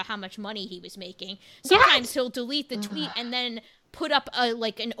tweeting about how much money he was making, sometimes he'll delete the tweet and then put up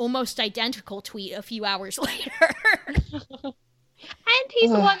an almost identical tweet a few hours later. And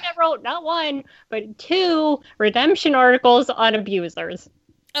he's the one that wrote not one, but 2 redemption articles on abusers.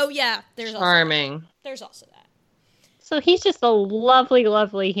 Oh yeah, Charming. There's also that. So he's just a lovely,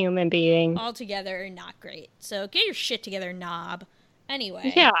 lovely human being. Altogether, not great. So get your shit together, knob.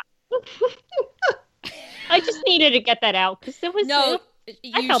 Anyway. Yeah. I just needed to get that out because it was No, I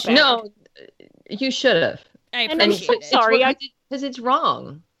you felt should. bad. No, you should have. I And I'm appreciate so it. sorry. Because it's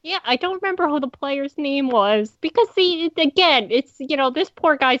wrong. Yeah, I don't remember who the player's name was because again, it's this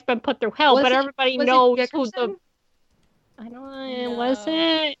poor guy's been put through hell, Was but it- everybody was it knows who Dickerson? I don't No. know. Was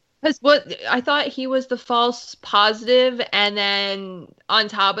it? Because I thought he was the false positive, and then on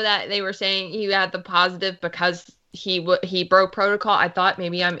top of that, they were saying he had the positive because he broke protocol. I thought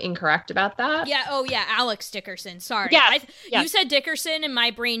maybe I'm incorrect about that. Yeah, oh yeah, Alex Dickerson. Sorry. Yes, yes. You said Dickerson and my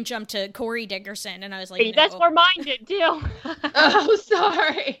brain jumped to Corey Dickerson and I was like, Hey, no. that's where mine did too. Oh,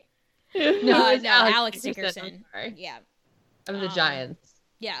 sorry. No, it was Alex I'm Dickerson. sorry. Yeah. Of the Giants.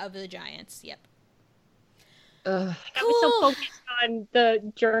 Yeah, of the Giants. Yep. Ugh. I was so focused on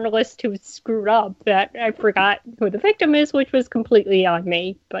the journalist who screwed up that I forgot who the victim is, which was completely on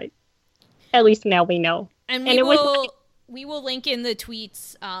me. But at least now we know. And And it was we will link in the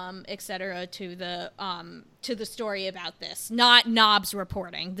tweets, etc., to the story about this. Not Knobs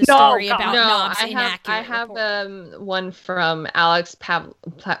reporting the No, story God. about No, Knobs I inaccurate have reporting. one from Alex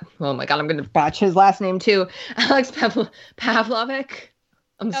oh my god, I'm gonna botch his last name too. Alex Pavlovic.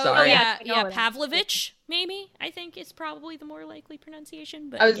 I'm Oh sorry. yeah, I know yeah, that. Pavlovich. Maybe I think is probably the more likely pronunciation.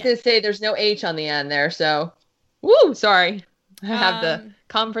 But I was yeah. gonna say there's no H on the end there, so woo, sorry. I have the Um,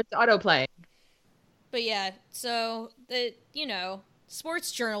 conference autoplay. But yeah, so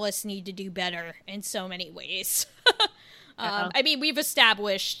sports journalists need to do better in so many ways. I mean, we've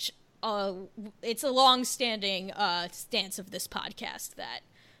established it's a long-standing stance of this podcast that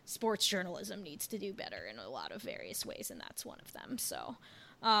sports journalism needs to do better in a lot of various ways, and that's one of them. So,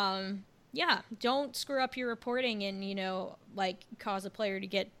 yeah, don't screw up your reporting and cause a player to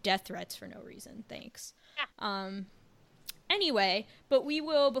get death threats for no reason. Thanks. Anyway, but we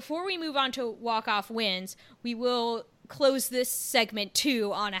will, before we move on to walk-off wins, we will close this segment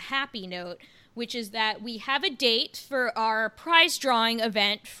too on a happy note, which is that we have a date for our prize drawing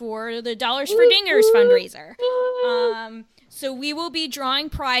event for the Dollars for Dingers fundraiser. So we will be drawing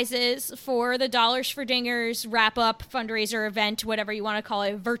prizes for the Dollars for Dingers wrap-up fundraiser event, whatever you want to call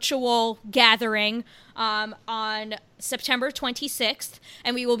it, virtual gathering, on September 26th,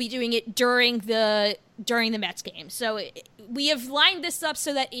 and we will be doing it during the Mets game. So we have lined this up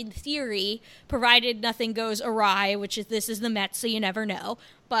so that in theory, provided nothing goes awry, this is the Mets, so you never know.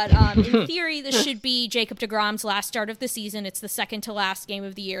 But in theory, this should be Jacob deGrom's last start of the season. It's the second to last game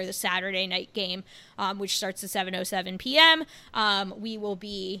of the year, the Saturday night game, which starts at 7:07 p.m. We will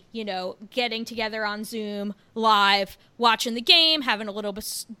be, getting together on Zoom live, watching the game, having a little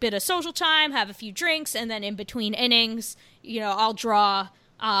bit of social time, have a few drinks, and then in between innings, I'll draw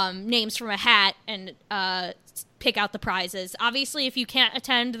names from a hat and pick out the prizes. Obviously, if you can't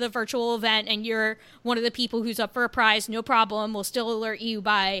attend the virtual event and you're one of the people who's up for a prize, no problem. We'll still alert you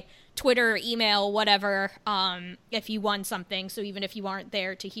by Twitter, email, whatever, if you won something. So even if you aren't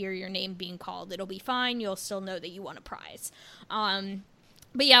there to hear your name being called, it'll be fine. You'll still know that you won a prize.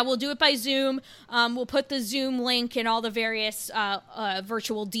 But yeah, we'll do it by Zoom. We'll put the Zoom link and all the various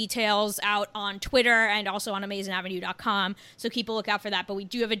virtual details out on Twitter and also on AmazingAvenue.com. So keep a lookout for that. But we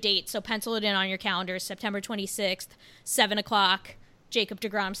do have a date, so pencil it in on your calendars. September 26th, 7 o'clock. Jacob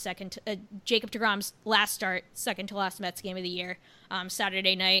deGrom's last start, second to last Mets game of the year.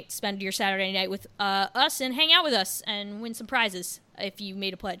 Saturday night. Spend your Saturday night with us and hang out with us and win some prizes if you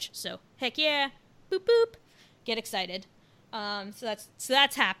made a pledge. So heck yeah, boop boop. Get excited. So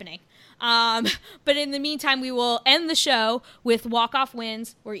that's happening. But in the meantime, we will end the show with walk-off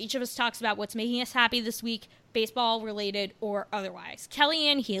wins, where each of us talks about what's making us happy this week, baseball related or otherwise.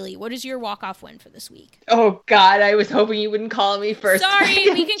 Kellyanne Healy, what is your walk-off win for this week? Oh God, I was hoping you wouldn't call me first. Sorry,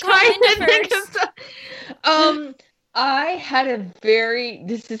 we can call Linda first. I had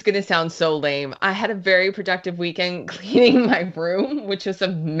this is going to sound so lame. I had a very productive weekend cleaning my room, which was a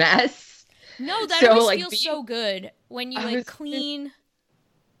mess. No, that always feels so good when you clean.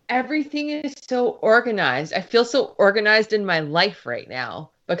 Everything is so organized. I feel so organized in my life right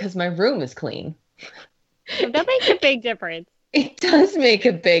now because my room is clean. That makes a big difference. It does make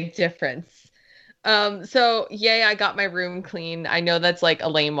a big difference. So yay, I got my room clean. I know that's like a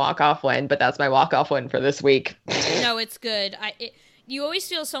lame walk-off win, but that's my walk-off win for this week. No, it's good. You always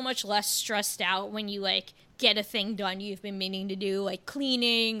feel so much less stressed out when you get a thing done you've been meaning to do, like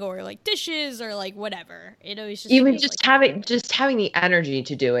cleaning or like dishes or like whatever. It always just even having the energy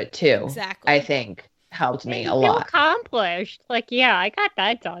to do it too. Exactly. I think helped me a lot. Accomplished. I got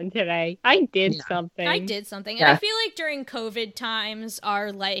that done today. I did something. And I feel like during COVID times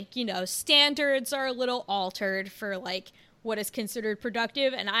our standards are a little altered for what is considered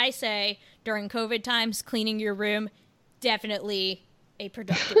productive. And I say during COVID times, cleaning your room, definitely a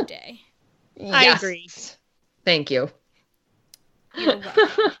productive day. Yes. I agree. Thank you. You're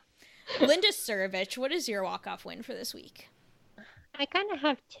welcome. Linda Surovich, what is your walk-off win for this week? I kind of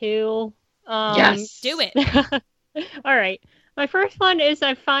have two. Yes. Do it. All right. My first one is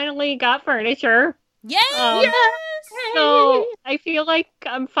I finally got furniture. Yay! Yes! So I feel like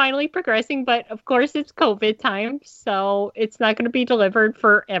I'm finally progressing, but of course it's COVID time, so it's not going to be delivered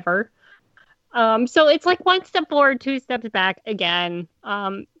forever. So it's like one step forward, two steps back again.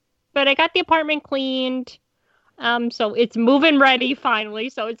 But I got the apartment cleaned. So it's move-in ready finally.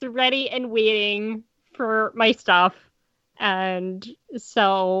 So it's ready and waiting for my stuff. And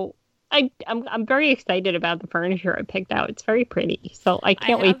so I'm very excited about the furniture I picked out. It's very pretty. So I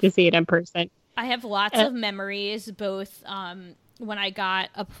can't wait to see it in person. I have lots of memories, both when I got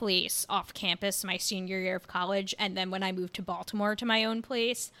a place off campus my senior year of college, and then when I moved to Baltimore to my own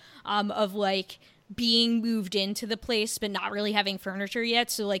place, of being moved into the place but not really having furniture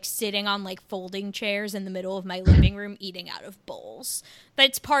yet, so sitting on folding chairs in the middle of my living room eating out of bowls.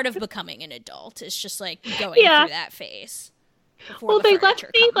 That's part of becoming an adult. It's just going through that phase. Well, they left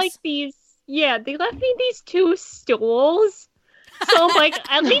me they left me these two stools. So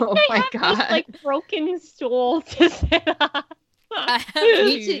at least I have this broken stool to sit on.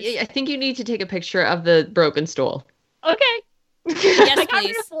 I think you need to take a picture of the broken stool. Okay. Yes, I got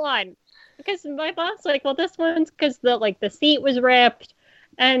rid of one. Because my mom's well, this one's because the seat was ripped,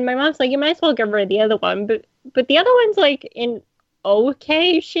 and my mom's you might as well get rid of the other one. But the other one's in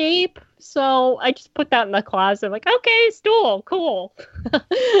okay shape, so I just put that in the closet. Okay, stool, cool.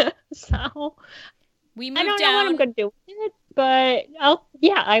 So we moved I don't down. know what I'm gonna do with it, but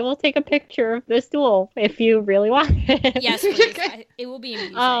I will take a picture of the stool if you really want it. Yes, please. It will be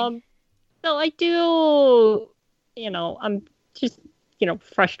amusing. So I do, I'm just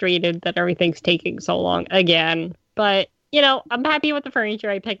frustrated that everything's taking so long again. But, I'm happy with the furniture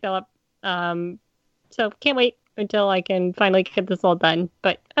I picked up. So can't wait until I can finally get this all done.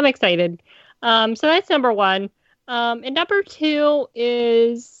 But I'm excited. So that's number one. And number two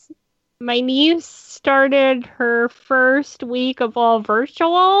is my niece started her first week of all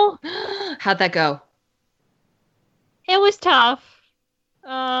virtual. How'd that go? It was tough.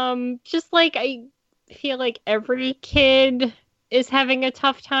 Just I feel like every kid is having a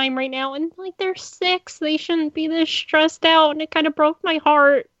tough time right now, and they're 6, they shouldn't be this stressed out, and it kind of broke my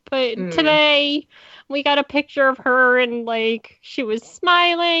heart. But today we got a picture of her, and she was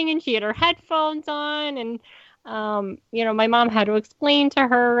smiling and she had her headphones on, and my mom had to explain to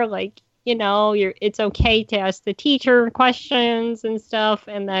her it's okay to ask the teacher questions and stuff.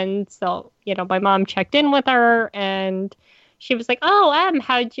 And then so my mom checked in with her, and she was oh,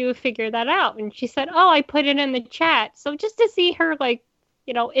 how'd you figure that out? And she said, oh, I put it in the chat. So just to see her,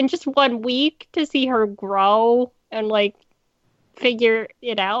 in just 1 week, to see her grow and, figure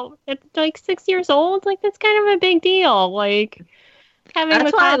it out at, 6 years old, that's kind of a big deal. Having that's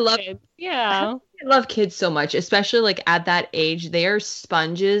the why confidence. I love kids so much, especially, at that age. They are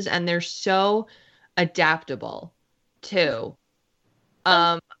sponges, and they're so adaptable, too.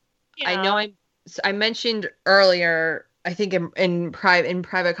 I know I mentioned earlier, I think in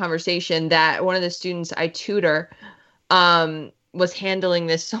private conversation, that one of the students I tutor was handling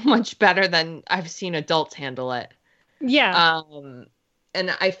this so much better than I've seen adults handle it. Yeah.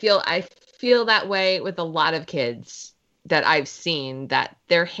 And I feel that way with a lot of kids that I've seen, that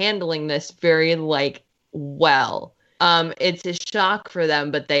they're handling this very well. it's a shock for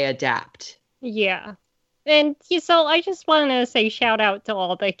them, but they adapt. Yeah. And so I just want to say shout out to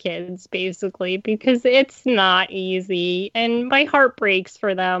all the kids, basically, because it's not easy, and my heart breaks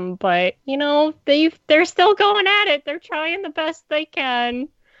for them. But they're still going at it. They're trying the best they can,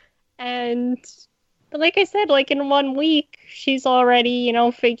 and like I said, like in 1 week, she's already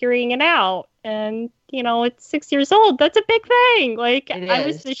figuring it out, and it's 6 years old. That's a big thing. Like I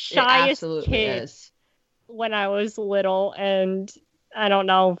was the shyest kid when I was little, and I don't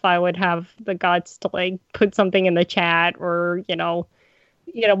know if I would have the guts to like put something in the chat or,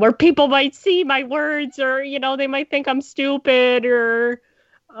 where people might see my words or, they might think I'm stupid or,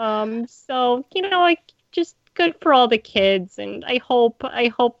 so, like just good for all the kids. And I hope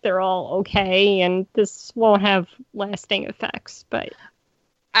they're all okay and this won't have lasting effects, but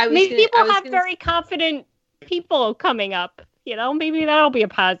maybe we'll have very confident people coming up, maybe that'll be a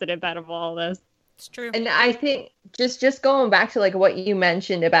positive out of all this. It's true. And I think just going back to like what you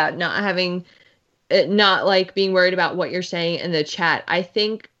mentioned about not like being worried about what you're saying in the chat. I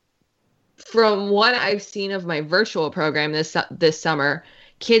think from what I've seen of my virtual program this summer,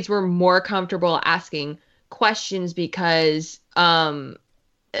 kids were more comfortable asking questions because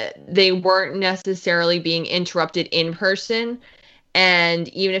they weren't necessarily being interrupted in person. And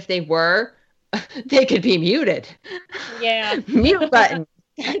even if they were, they could be muted. Yeah. Mute button.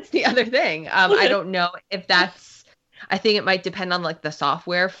 That's the other thing. I don't know if I think it might depend on like the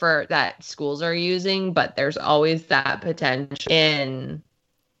software that schools are using, but there's always that potential in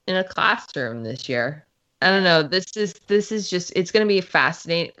a classroom this year. I don't know. This is just, it's going to be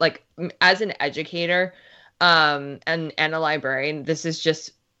fascinating. Like as an educator, and a librarian, this is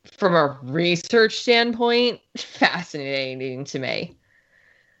just from a research standpoint, fascinating to me.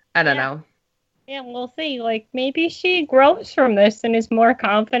 I don't know. Yeah, we'll see. Like, maybe she grows from this and is more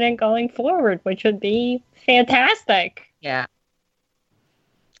confident going forward, which would be fantastic. Yeah.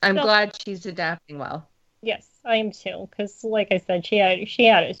 I'm glad she's adapting well. Yes, I am too. Because, like I said, she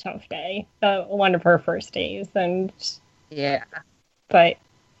had a tough day. One of her first days. And yeah. But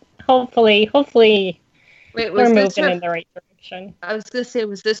hopefully Wait, we're moving in the right direction. I was going to say,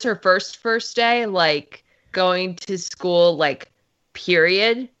 was this her first day? Like, going to school, like,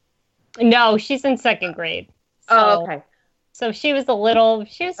 period? No, she's in second grade. So, okay. So she was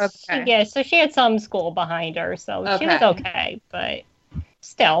okay. So she had some school behind her, so she was okay, but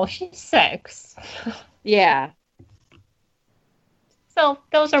still, she's 6. Yeah. So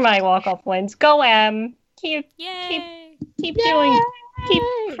those are my walk-off wins. Go, Em. Keep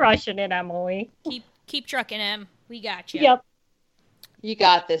crushing it, Emily. Keep trucking, Em. We got you. Yep. You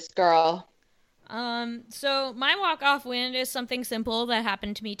got this, girl. So my walk-off win is something simple that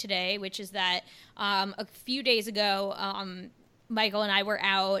happened to me today, which is that, a few days ago, Michael and I were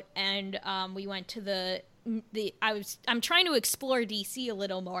out and, we went to I'm trying to explore DC a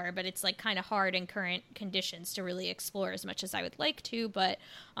little more, but it's like kind of hard in current conditions to really explore as much as I would like to. But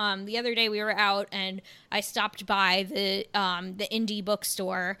the other day we were out and I stopped by the indie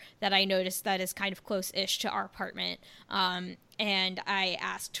bookstore that I noticed that is kind of close-ish to our apartment. And I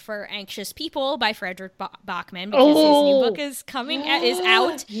asked for Anxious People by Frederick Bachman because his new book is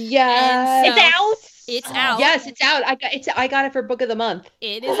out. Yeah, so it's out. It's out. Yes, it's out. I got it for Book of the Month.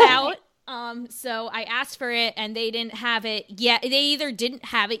 It is out. So I asked for it and they didn't have it yet. They either didn't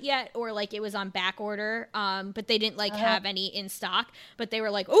have it yet or like it was on back order. But they didn't have any in stock. But they were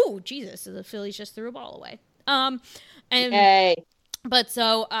like, "Oh, Jesus!" So the Phillies just threw a ball away. But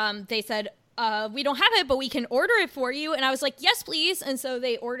so they said, we don't have it, but we can order it for you. And I was like, yes, please. And so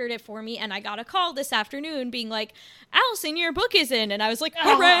they ordered it for me. And I got a call this afternoon being like, Allison, your book is in. And I was like,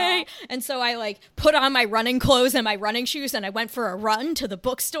 hooray. And so I like put on my running clothes and my running shoes and I went for a run to the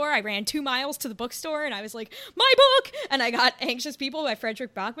bookstore. I ran 2 miles to the bookstore and I was like, my book. And I got Anxious People by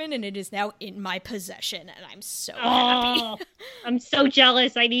Frederick Bachman and it is now in my possession. And I'm so happy. I'm so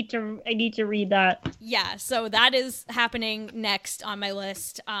jealous. I need to read that. Yeah. So that is happening next on my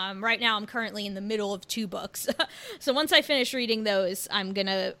list. Right now I'm currently in the middle of 2 books. So once I finish reading those, I'm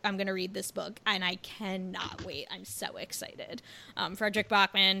gonna read this book and I cannot wait. I'm so excited. Frederick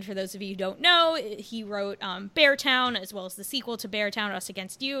Bachman, for those of you who don't know, he wrote Beartown as well as the sequel to Beartown, Us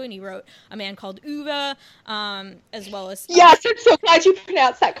Against You, and he wrote A Man Called Uva, as well as yes, I'm so glad you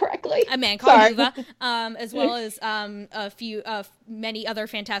pronounced that correctly. A Man Called Uva, as well as many other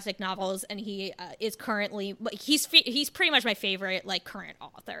fantastic novels, and he is currently he's pretty much my favorite like current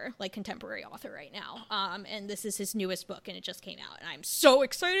author, like contemporary author right now. And this is his newest book, and it just came out, and I'm so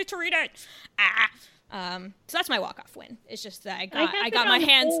excited to read it. So that's my walk-off win. It's just that I got my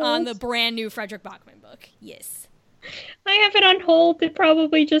hands on the brand new Frederick Bachman book. Yes. I have it on hold. It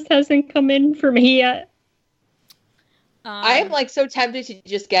probably just hasn't come in for me yet. I am like so tempted to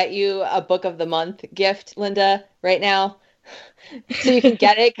just get you a book of the month gift, Linda, right now. So you can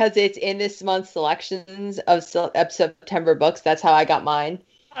get it because it's in this month's selections of September books. That's how I got mine.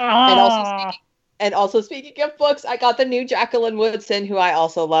 And also speaking of books, I got the new Jacqueline Woodson, who I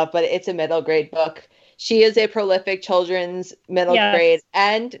also love, but it's a middle grade book. She is a prolific children's middle grade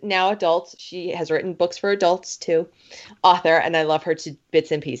and now adults. She has written books for adults too, author, and I love her to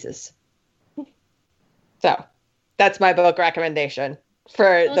bits and pieces. So that's my book recommendation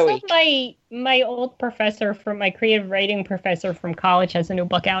for the week. My old professor from my creative writing professor from college has a new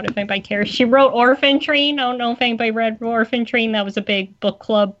book out if anybody cares. She wrote Orphan Train. I don't know if anybody read Orphan Train. That was a big book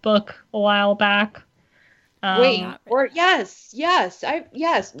club book a while back. Yes.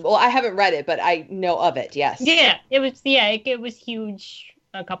 Well, I haven't read it, but I know of it. Yes. Yeah, it was huge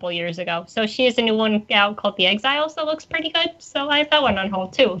a couple of years ago. So she has a new one out called The Exiles that looks pretty good. So I have that one on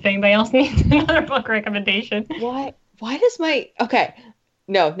hold too. If anybody else needs another book recommendation. Why does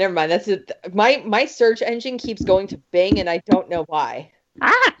no, never mind. That's it. My search engine keeps going to Bing, and I don't know why.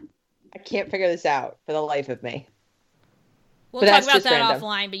 I can't figure this out for the life of me. We'll talk about that random.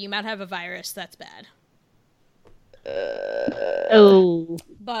 Offline, but you might have a virus. That's bad. But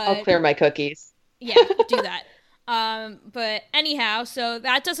I'll clear my cookies. Yeah, do that. But anyhow, so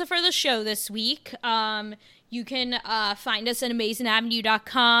that does it for the show this week. You can find us at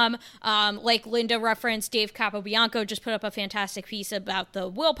AmazingAvenue.com. Like Linda referenced, Dave Capobianco just put up a fantastic piece about the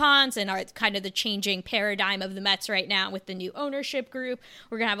Wilpons and kind of the changing paradigm of the Mets right now with the new ownership group.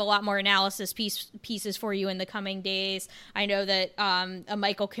 We're going to have a lot more analysis pieces for you in the coming days. I know that a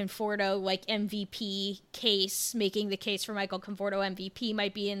Michael Conforto MVP case, making the case for Michael Conforto MVP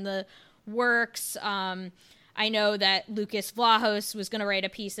might be in the works. I know that Lucas Vlahos was going to write a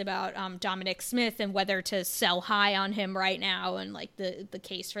piece about Dominic Smith and whether to sell high on him right now and like the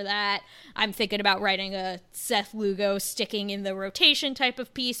case for that. I'm thinking about writing a Seth Lugo sticking in the rotation type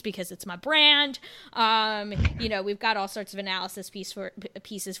of piece because it's my brand. We've got all sorts of analysis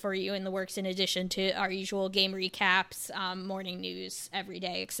pieces for you in the works in addition to our usual game recaps, morning news every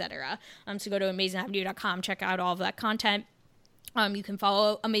day, etc. So go to AmazingAvenue.com, check out all of that content. You can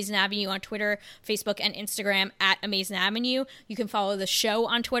follow Amazing Avenue on Twitter, Facebook, and Instagram at Amazing Avenue. You can follow the show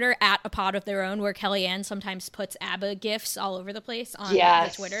on Twitter at A Pod of Their Own, where Kellyanne sometimes puts ABBA gifs all over the place on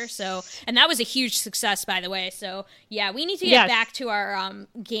the Twitter. And that was a huge success, by the way. So, yeah, we need to get back to our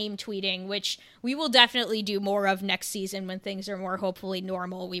game tweeting, which we will definitely do more of next season when things are more hopefully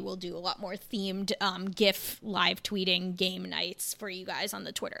normal. We will do a lot more themed GIF live tweeting game nights for you guys on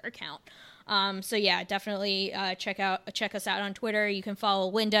the Twitter account. Definitely check us out on Twitter. You can follow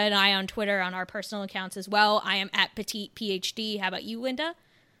Linda and I on Twitter on our personal accounts as well. I am at Petite PhD. How about you, Linda?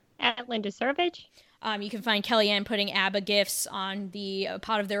 At Linda Servige. You can find Kellyanne putting ABBA gifs on the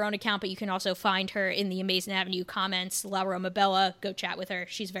Pod of Their Own account, but you can also find her in the Amazing Avenue comments. La Roma Bella, go chat with her.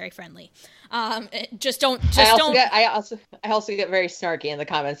 She's very friendly. I also get very snarky in the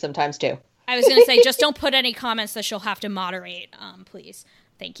comments sometimes too. I was going to say, just don't put any comments that she'll have to moderate, please.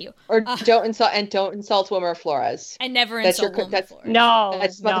 Thank you. Or don't insult Wilmer Flores. And never insult Wilmer Flores. No,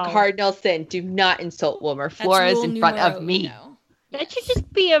 that's the cardinal sin. Do not insult Wilmer Flores in front of me. No. That should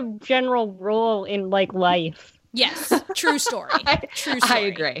just be a general rule in life. Yes, true story. True story. I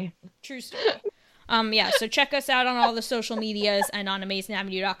agree. True story. So check us out on all the social medias and on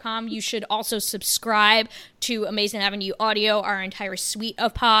AmazingAvenue.com. You should also subscribe to Amazing Avenue Audio, our entire suite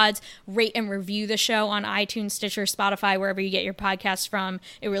of pods. Rate and review the show on iTunes, Stitcher, Spotify, wherever you get your podcasts from.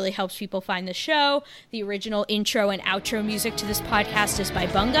 It really helps people find the show. The original intro and outro music to this podcast is by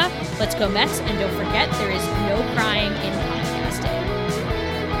Bunga. Let's go Mets, and don't forget, there is no crying in